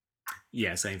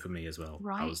 Yeah, same for me as well.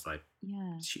 Right. I was like,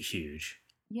 huge.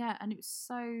 Yeah, and it was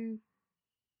so.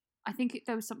 I think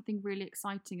there was something really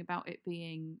exciting about it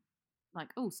being like,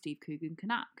 oh, Steve Coogan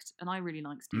can act, and I really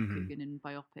like Steve Coogan in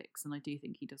biopics, and I do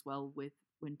think he does well with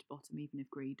Winterbottom, even if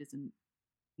Greed isn't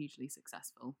hugely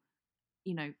successful,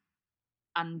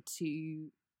 and to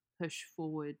push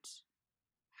forward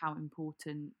how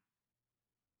important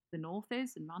the North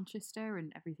is and Manchester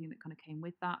and everything that kind of came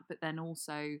with that, but then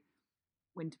also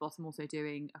Winterbottom also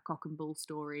doing A Cock and Bull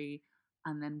Story,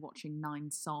 and then watching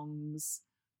 9 Songs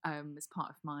as part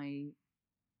of my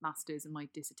master's and my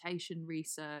dissertation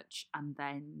research, and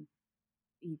then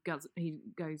he goes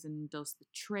and does The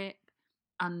Trip,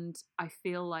 and I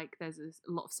feel like there's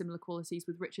a lot of similar qualities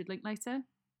with Richard Linklater.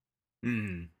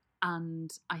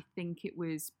 And I think it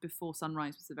was Before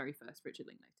Sunrise was the very first Richard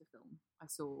Linklater film I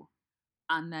saw,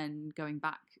 and then going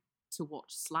back to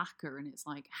watch Slacker, and it's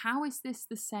like, how is this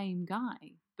the same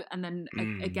guy? But and then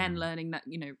again learning that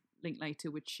Linklater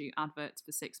would shoot adverts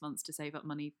for 6 months to save up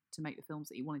money to make the films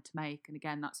that he wanted to make, and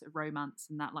again that's a romance,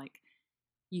 and that like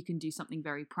you can do something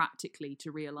very practically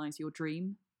to realize your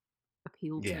dream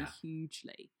appealed to me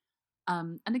hugely.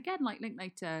 And again, like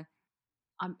Linklater,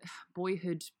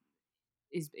 Boyhood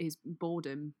is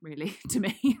boredom really to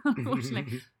me,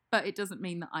 unfortunately. But it doesn't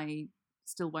mean that I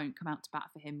still won't come out to bat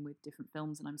for him with different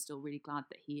films, and I'm still really glad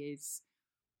that he is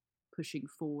pushing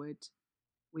forward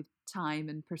with time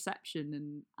and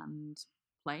perception and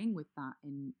playing with that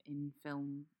in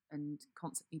film and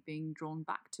constantly being drawn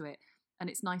back to it. And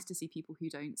it's nice to see people who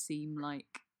don't seem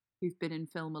like who've been in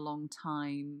film a long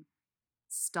time,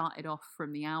 started off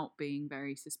from the out being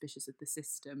very suspicious of the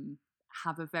system,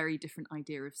 have a very different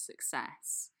idea of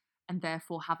success, and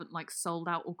therefore haven't like sold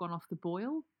out or gone off the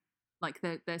boil. Like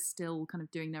they're still kind of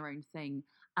doing their own thing.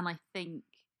 And I think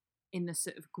in the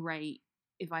sort of great,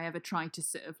 if I ever try to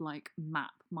sort of like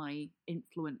map my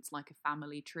influence like a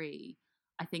family tree,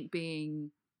 I think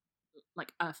being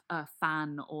like a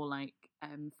fan or like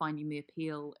finding the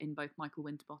appeal in both Michael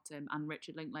Winterbottom and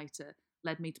Richard Linklater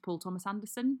led me to Paul Thomas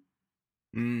Anderson.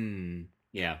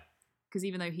 Yeah. Because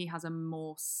even though he has a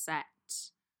more set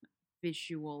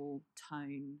visual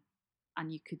tone,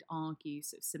 and you could argue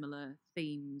sort of similar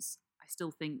themes, I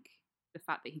still think the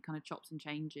fact that he kind of chops and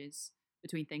changes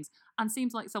between things and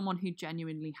seems like someone who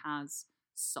genuinely has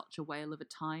such a whale of a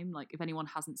time. Like if anyone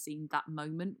hasn't seen That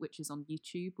Moment, which is on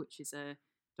YouTube, which is a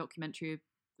documentary of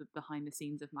the behind the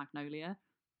scenes of Magnolia,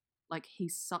 like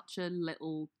he's such a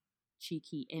little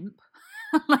cheeky imp.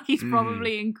 Like he's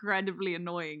probably incredibly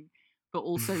annoying, but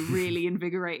also really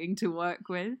invigorating to work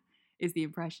with, is the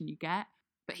impression you get.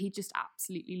 But he just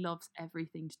absolutely loves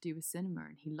everything to do with cinema,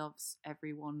 and he loves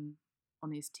everyone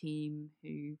on his team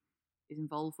who is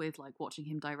involved with, like watching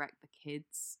him direct the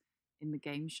kids in the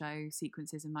game show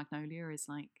sequences in Magnolia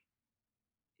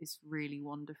is really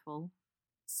wonderful.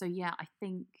 So yeah, I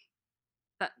think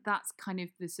that's kind of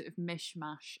the sort of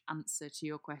mishmash answer to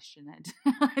your question, Ed.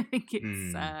 I think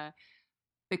it's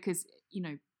because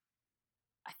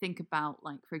I think about,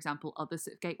 like, for example, other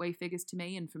sort of gateway figures to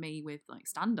me, and for me with like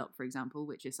stand-up, for example,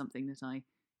 which is something that I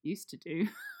used to do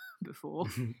before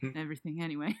and everything.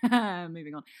 Anyway,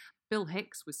 moving on. Bill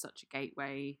Hicks was such a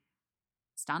gateway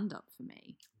stand-up for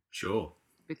me. Sure.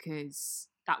 Because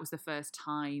that was the first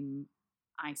time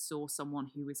I saw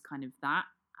someone who was kind of that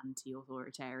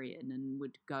anti-authoritarian and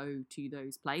would go to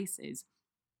those places.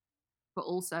 But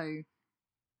also,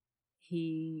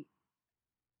 he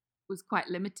was quite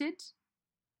limited.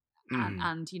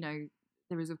 And, you know,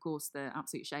 there is, of course, the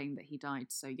absolute shame that he died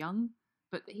so young.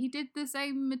 But he did the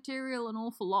same material an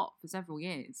awful lot for several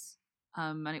years.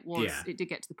 And it did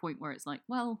get to the point where it's like,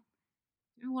 well,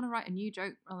 do we want to write a new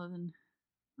joke rather than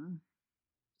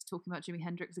just talking about Jimi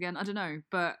Hendrix again? I don't know.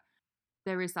 But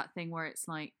there is that thing where it's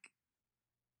like,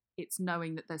 it's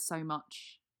knowing that there's so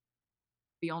much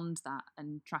beyond that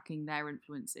and tracking their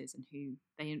influences and who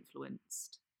they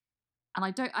influenced.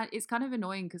 And it's kind of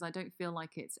annoying because I don't feel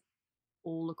like it's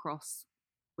all across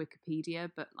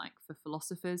Wikipedia, but like for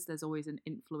philosophers, there's always an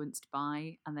influenced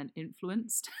by and then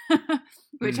influenced,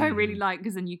 which I really like,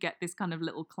 because then you get this kind of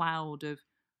little cloud of,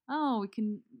 oh, we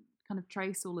can kind of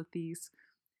trace all of these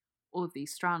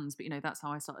strands. But, you know, that's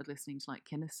how I started listening to like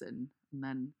Kinnison, and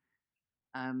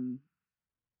then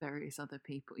various other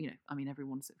people. You know, I mean,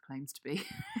 everyone sort of claims to be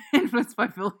influenced by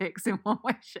Phil Hicks in one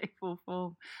way, shape, or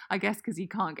form. I guess because you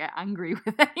can't get angry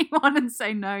with anyone and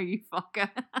say, no, you fucker.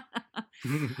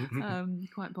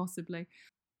 Quite possibly.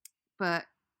 But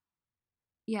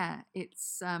yeah,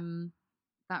 it's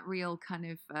that real kind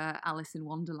of Alice in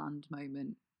Wonderland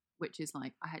moment, which is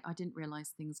like, I didn't realize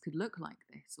things could look like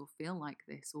this or feel like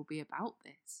this or be about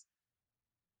this.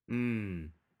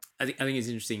 I think it's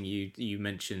interesting you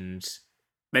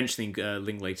mentioning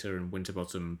Linklater and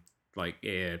Winterbottom, like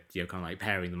you know, kind of like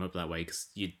pairing them up that way, because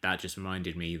that just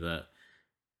reminded me that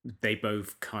they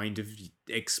both kind of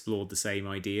explored the same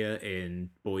idea in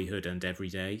Boyhood and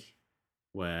Everyday,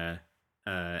 where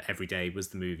Everyday was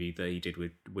the movie that he did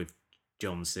with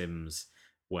John Sims,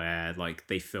 where like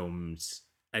they filmed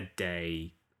a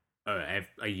day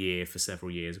a year for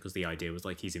several years, because the idea was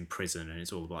like he's in prison and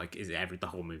it's all like the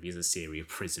whole movie is a series of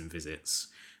prison visits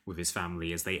with his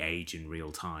family as they age in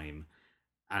real time.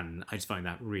 And I just find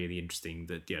that really interesting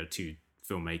that, you know, two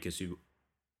filmmakers who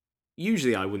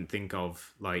usually I wouldn't think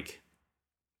of like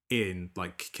in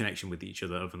like connection with each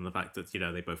other than the fact that, you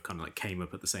know, they both kind of like came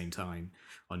up at the same time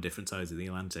on different sides of the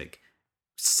Atlantic,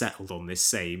 settled on this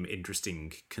same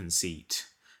interesting conceit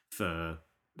for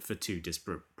two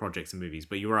disparate projects and movies.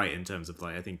 But you're right in terms of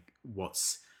like, I think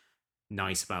what's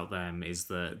nice about them is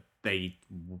that they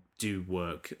do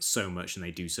work so much and they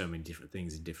do so many different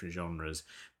things in different genres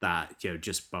that, you know,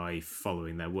 just by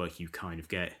following their work you kind of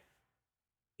get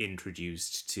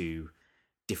introduced to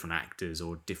different actors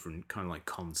or different kind of like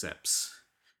concepts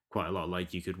quite a lot.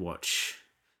 Like you could watch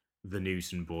The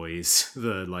Newton Boys,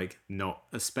 the like not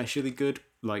especially good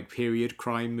like period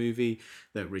crime movie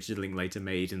that Richard Linklater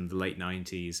made in the late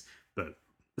 90s, but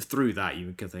through that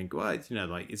you can think, well, you know,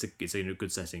 like it's in a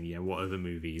good setting, you know, what other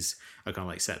movies are kind of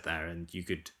like set there, and you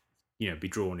could, you know, be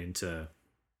drawn into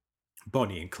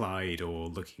Bonnie and Clyde or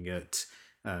looking at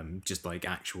just like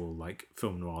actual like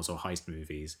film noirs or heist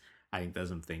movies. I think there's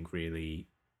something really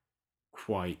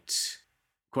quite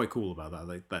cool about that.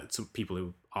 Like that some people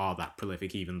who are that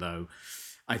prolific, even though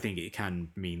I think it can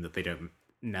mean that they don't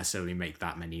necessarily make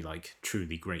that many like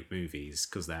truly great movies,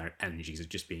 because their energies are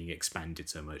just being expanded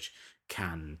so much,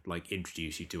 can like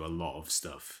introduce you to a lot of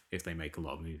stuff if they make a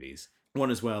lot of movies.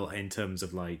 One as well, in terms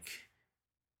of like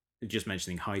just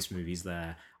mentioning heist movies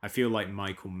there, I feel like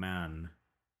Michael Mann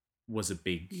was a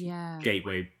big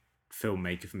gateway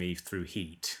filmmaker for me through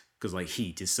Heat, because like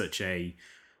Heat is such a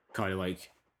kind of like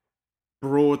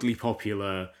broadly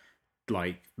popular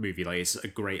like movie. Like it's a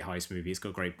great heist movie, it's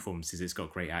got great performances, it's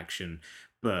got great action,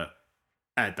 but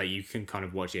that you can kind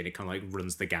of watch it and it kind of like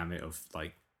runs the gamut of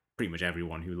like pretty much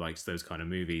everyone who likes those kind of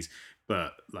movies.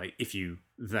 But like if you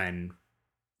then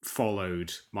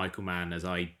followed Michael Mann as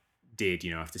I did,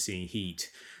 you know, after seeing Heat,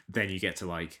 then you get to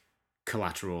like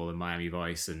Collateral and Miami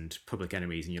Vice and Public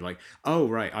Enemies, and you're like, oh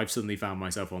right, I've suddenly found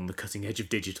myself on the cutting edge of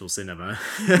digital cinema.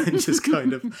 And just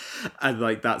kind of, and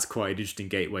like that's quite an interesting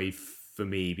gateway for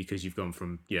me, because you've gone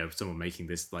from, you know, someone making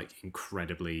this like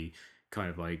incredibly kind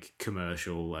of like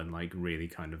commercial and like really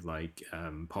kind of like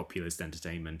populist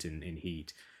entertainment in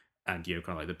Heat, and, you know,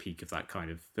 kind of like the peak of that kind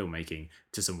of filmmaking,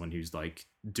 to someone who's like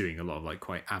doing a lot of like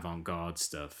quite avant-garde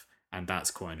stuff. And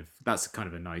that's kind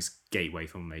of a nice gateway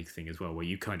filmmaking thing as well, where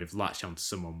you kind of latch onto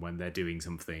someone when they're doing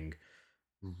something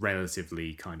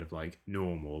relatively kind of like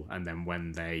normal, and then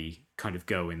when they kind of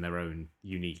go in their own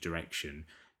unique direction,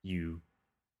 you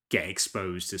get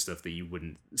exposed to stuff that you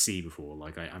wouldn't see before.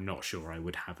 Like, I'm not sure I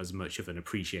would have as much of an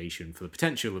appreciation for the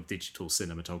potential of digital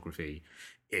cinematography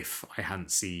if I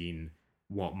hadn't seen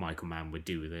what Michael Mann would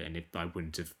do with it, and if I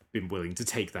wouldn't have been willing to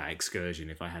take that excursion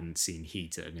if I hadn't seen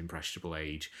Heat at an impressionable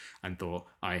age and thought,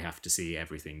 I have to see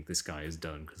everything this guy has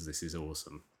done because this is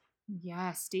awesome.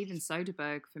 Yeah, Steven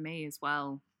Soderbergh for me as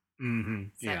well.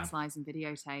 Sex, Lies and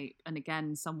Videotape. And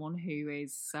again, someone who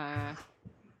is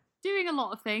doing a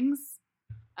lot of things.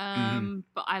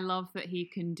 But I love that he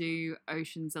can do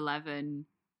Ocean's 11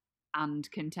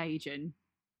 and Contagion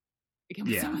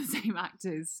with some of the same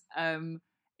actors.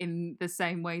 In the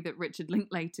same way that Richard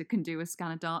Linklater can do A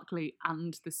Scanner Darkly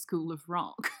and The School of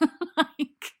Rock.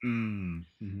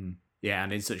 Yeah,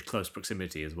 and in such close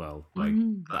proximity as well. Like,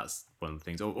 that's one of the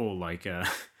things. Or like,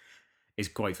 it's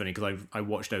quite funny because I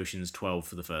watched Ocean's 12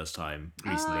 for the first time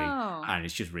recently, and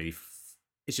it's just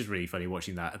really funny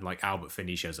watching that. And like Albert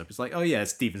Finney shows up. It's like, oh yeah,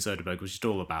 Steven Soderbergh was just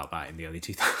all about that in the early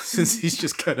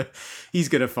 2000s. he's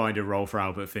gonna find a role for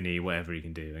Albert Finney, whatever he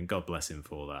can do, and God bless him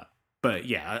for that. But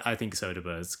yeah, I think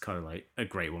Soderbergh's kind of like a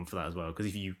great one for that as well, because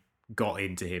if you got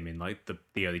into him in like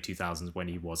the early 2000s when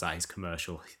he was at his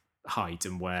commercial height,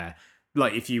 and where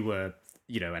like if you were,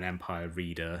 you know, an Empire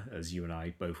reader as you and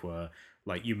I both were,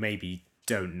 like you maybe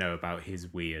don't know about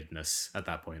his weirdness at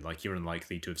that point. Like you're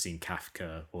unlikely to have seen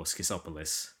Kafka or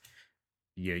Schizopolis.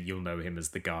 You'll know him as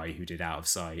the guy who did Out of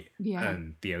Sight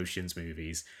and the Ocean's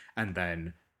movies, and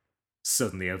then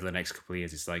suddenly over the next couple of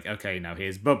years it's like, okay, now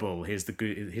here's Bubble, here's the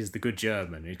good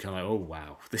German, and you're kind of like, oh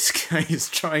wow, this guy is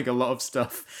trying a lot of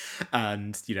stuff,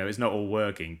 and you know it's not all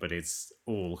working, but it's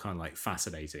all kind of like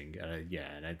fascinating.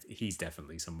 And he's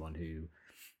definitely someone who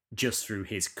just through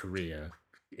his career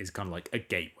is kind of like a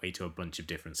gateway to a bunch of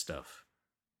different stuff.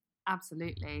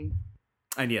 Absolutely.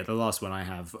 And yeah, the last one I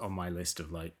have on my list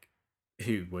of like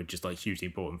who were just like hugely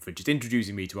important for just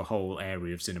introducing me to a whole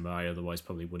area of cinema I otherwise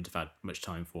probably wouldn't have had much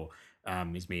time for,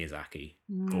 is Miyazaki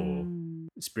for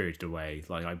Spirited Away.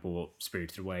 Like I bought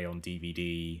Spirited Away on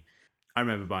DVD. I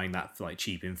remember buying that for like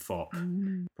cheap in FOP,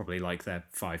 probably like their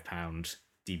 £5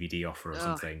 DVD offer or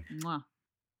something.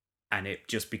 And it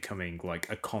just becoming like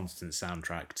a constant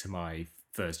soundtrack to my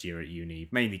first year at uni,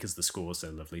 mainly because the score was so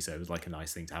lovely, so it was like a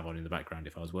nice thing to have on in the background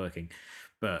if I was working.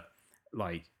 But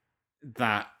like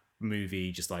that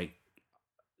movie just like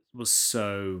was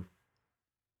so,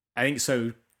 I think,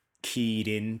 so keyed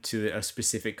into a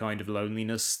specific kind of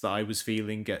loneliness that I was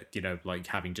feeling at, you know, like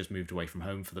having just moved away from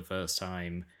home for the first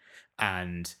time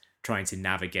and trying to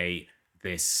navigate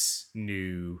this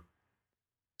new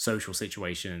social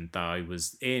situation that I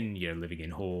was in, you know, living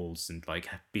in halls and like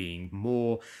being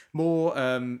more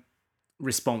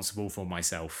responsible for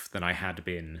myself than I had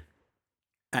been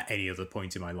at any other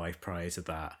point in my life prior to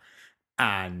that.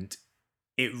 And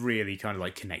it really kind of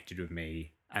like connected with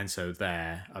me. And so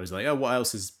there, I was like, oh, what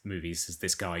else's movies has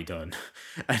this guy done?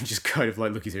 And just kind of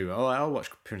like looking through, oh, I'll watch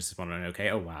Princess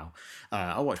Mononoke, oh, wow.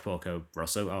 I'll watch Porco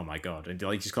Rosso, oh my God. And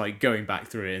like just like going back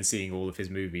through it and seeing all of his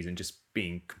movies and just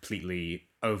being completely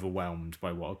overwhelmed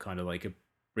by what kind of like a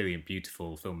brilliant,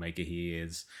 beautiful filmmaker he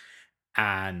is.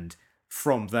 And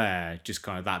from there, just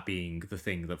kind of that being the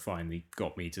thing that finally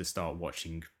got me to start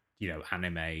watching, you know,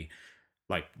 anime.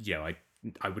 Like, you know,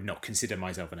 I would not consider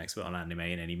myself an expert on anime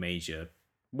in any major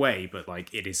way, but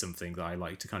like it is something that I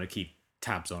like to kind of keep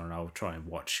tabs on, and I'll try and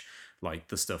watch like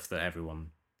the stuff that everyone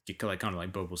like kind of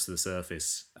like bubbles to the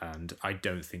surface. And I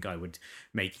don't think I would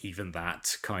make even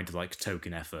that kind of like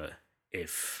token effort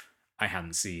if I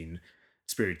hadn't seen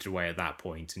Spirited Away at that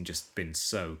point and just been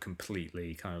so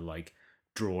completely kind of like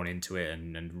drawn into it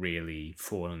and really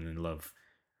fallen in love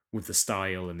with the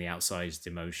style and the outsized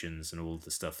emotions and all the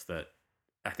stuff that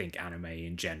I think anime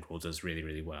in general does really,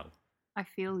 really well. I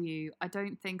feel you. I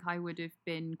don't think I would have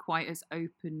been quite as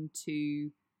open to,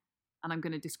 and I'm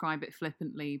going to describe it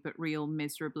flippantly, but real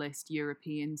miserablest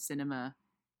European cinema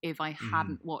if I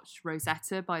hadn't watched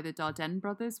Rosetta by the Dardenne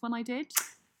brothers when I did.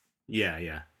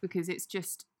 Yeah. Because it's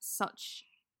just such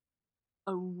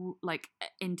a, like,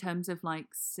 in terms of like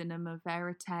cinema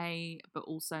verite, but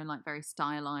also like very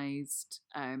stylized,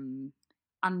 and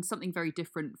something very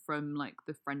different from like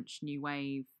the French New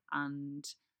Wave and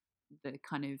the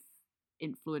kind of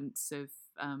influence of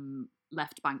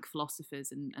left bank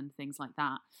philosophers and things like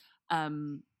that.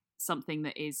 Something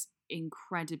that is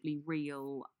incredibly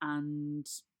real and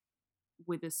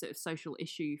with a sort of social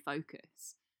issue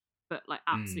focus, but like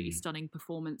absolutely stunning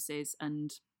performances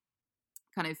and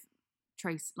kind of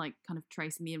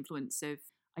tracing the influence of,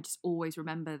 I just always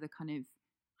remember the kind of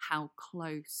how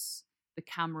close the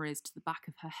camera is to the back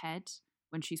of her head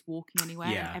when she's walking anywhere.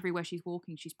 Yeah. Everywhere she's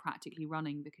walking, she's practically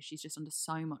running because she's just under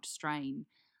so much strain.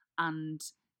 And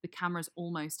the camera's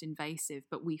almost invasive,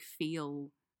 but we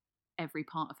feel every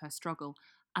part of her struggle.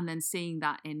 And then seeing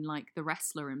that in like The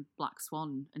Wrestler and Black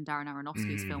Swan and Darren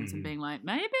Aronofsky's films, and being like,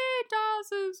 maybe Daz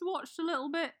has watched a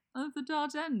little bit of the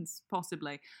Dardennes,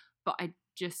 possibly. But I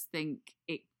just think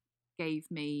it gave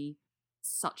me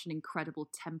such an incredible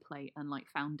template and like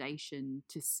foundation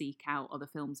to seek out other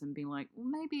films and be like, well,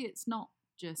 maybe it's not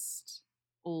just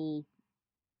all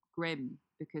grim,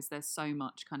 because there's so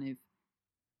much kind of,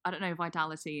 I don't know,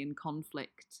 vitality and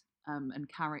conflict and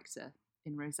character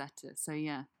in Rosetta. So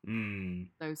yeah,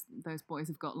 those boys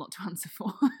have got a lot to answer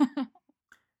for.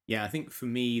 Yeah, I think for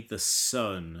me, The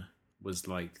Son was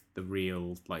like the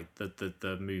real, like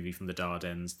the movie from the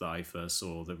Dardennes that I first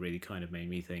saw that really kind of made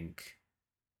me think,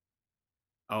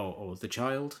 oh, or The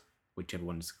Child, whichever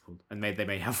one is called. And they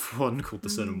may have one called The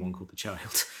Son and one called The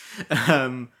Child.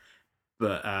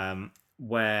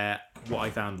 Where what I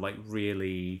found like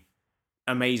really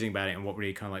amazing about it and what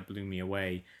really kind of like blew me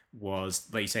away was,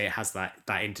 like you say, it has that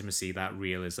intimacy, that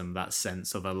realism, that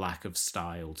sense of a lack of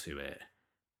style to it.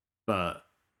 But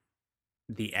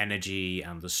the energy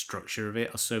and the structure of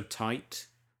it are so tight.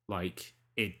 Like,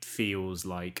 it feels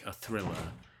like a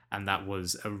thriller. And that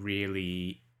was a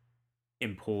really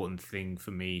important thing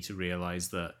for me to realize,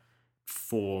 that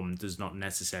form does not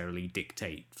necessarily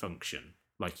dictate function.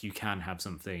 Like, you can have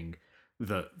something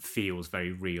that feels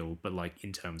very real, but like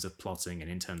in terms of plotting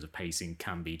and in terms of pacing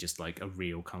can be just like a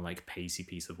real kind of like pacey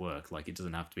piece of work. Like, it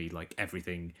doesn't have to be like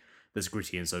everything that's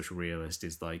gritty and social realist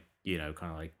is like, you know,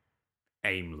 kind of like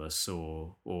aimless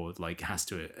or like has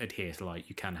to adhere to, like,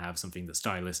 you can have something that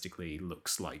stylistically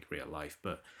looks like real life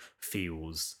but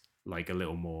feels like a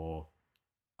little more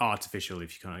artificial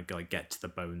if you kind of like get to the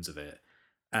bones of it.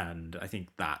 And I think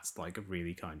that's like a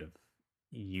really kind of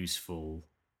useful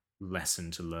lesson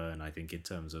to learn, I think, in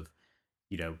terms of,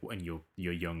 you know, when you're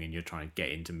young and you're trying to get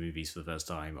into movies for the first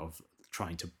time, of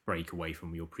trying to break away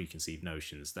from your preconceived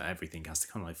notions, that everything has to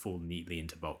kind of like fall neatly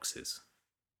into boxes.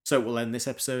 So we'll end this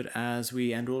episode as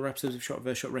we end all our episodes of Shot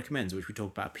vs. Shot Recommends, which we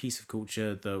talk about a piece of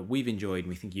culture that we've enjoyed and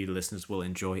we think you, the listeners, will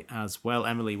enjoy as well.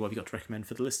 Emily, what have you got to recommend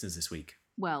for the listeners this week?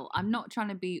 Well, I'm not trying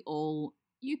to be all,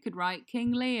 you could write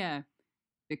King Lear,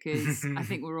 because I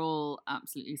think we're all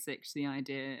absolutely sick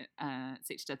to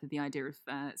death of the idea of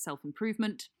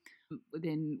self-improvement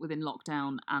within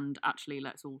lockdown, and actually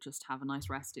let's all just have a nice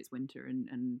rest. It's winter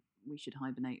and we should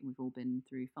hibernate, and we've all been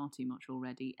through far too much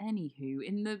already. Anywho,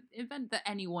 in the event that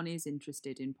anyone is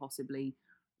interested in possibly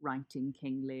writing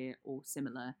King Lear or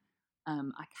similar,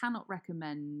 I cannot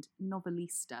recommend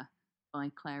Novelista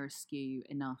by Claire Askew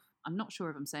enough. I'm not sure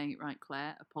if I'm saying it right,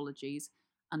 Claire, apologies.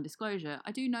 And disclosure,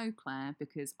 I do know Claire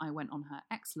because I went on her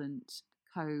excellent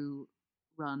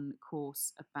co-run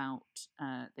course about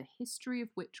the history of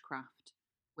witchcraft,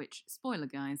 which, spoiler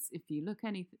guys, if you look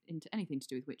into anything to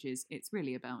do with witches, it's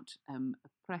really about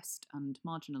oppressed and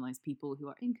marginalised people who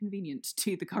are inconvenient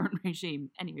to the current regime.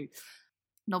 Anywho,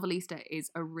 Novelista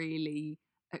is a really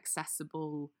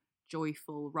accessible,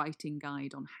 joyful writing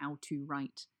guide on how to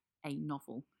write a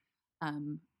novel.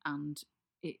 And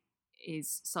it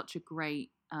is such a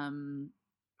great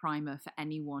primer for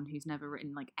anyone who's never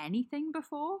written like anything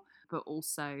before, but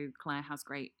also Claire has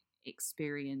great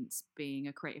experience being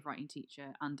a creative writing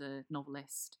teacher and a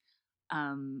novelist,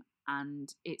 and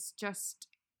it's just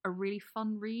a really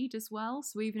fun read as well.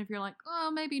 So even if you're like,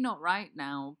 oh, maybe not right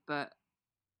now, but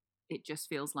it just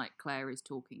feels like Claire is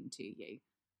talking to you,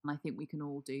 and I think we can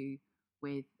all do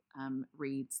with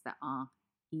reads that are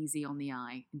easy on the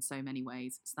eye in so many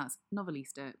ways. So that's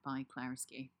Novelista by Claire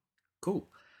Askew. Cool.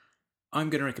 I'm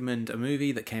going to recommend a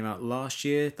movie that came out last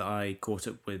year that I caught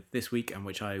up with this week and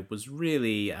which I was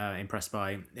really impressed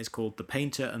by. It's called The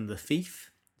Painter and the Thief.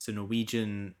 It's a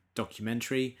Norwegian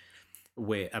documentary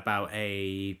about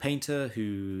a painter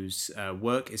whose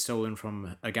work is stolen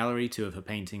from a gallery. 2 of her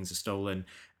paintings are stolen,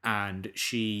 and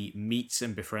she meets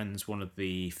and befriends one of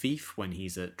the thief when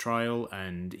he's at trial,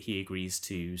 and he agrees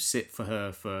to sit for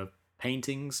her for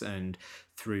paintings, and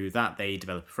through that they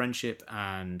develop a friendship,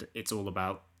 and it's all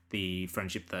about the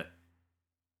friendship that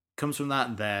comes from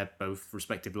that, their both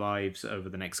respective lives over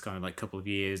the next kind of like couple of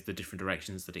years, the different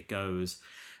directions that it goes.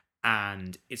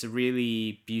 And it's a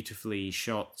really beautifully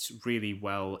shot, really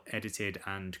well edited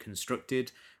and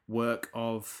constructed work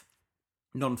of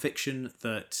non-fiction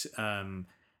that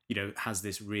has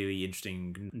this really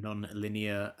interesting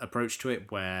non-linear approach to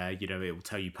it, where it will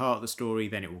tell you part of the story,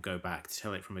 then it will go back to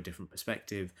tell it from a different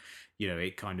perspective.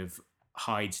 It kind of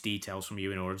hides details from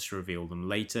you in order to reveal them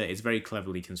later. It's very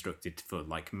cleverly constructed for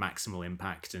like maximal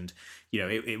impact, and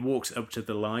it walks up to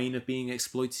the line of being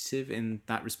exploitative in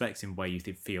that respect, in where you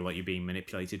feel like you're being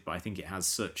manipulated, but I think it has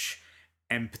such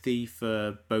empathy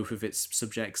for both of its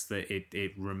subjects, that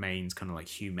it remains kind of like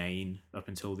humane up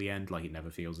until the end. Like, it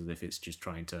never feels as if it's just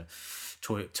trying to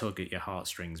tug at your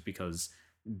heartstrings, because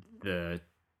the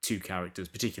two characters,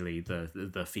 particularly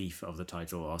the thief of the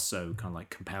title, are so kind of like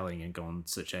compelling and go on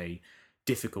such a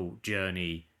difficult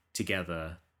journey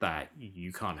together that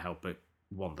you can't help but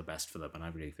want the best for them. And I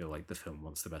really feel like the film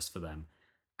wants the best for them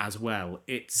as well.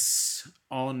 It's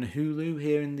on Hulu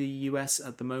here in the US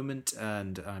at the moment,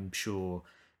 and I'm sure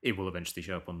it will eventually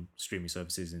show up on streaming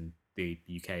services in the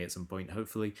UK at some point,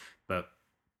 hopefully. But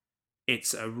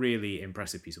it's a really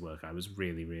impressive piece of work. I was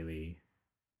really, really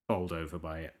bowled over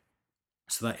by it.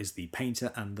 So that is The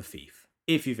Painter and the Thief.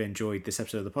 If you've enjoyed this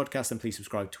episode of the podcast, then please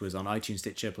subscribe to us on iTunes,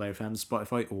 Stitcher, Player FM,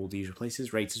 Spotify, all the usual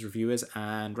places. Rate us, review us,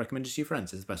 and recommend us to your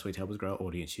friends. It's the best way to help us grow our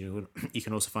audience. You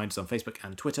can also find us on Facebook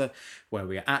and Twitter, where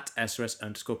we are at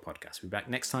SRS_podcast. We'll be back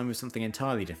next time with something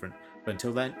entirely different. But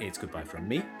until then, it's goodbye from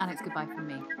me. And it's goodbye from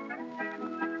me.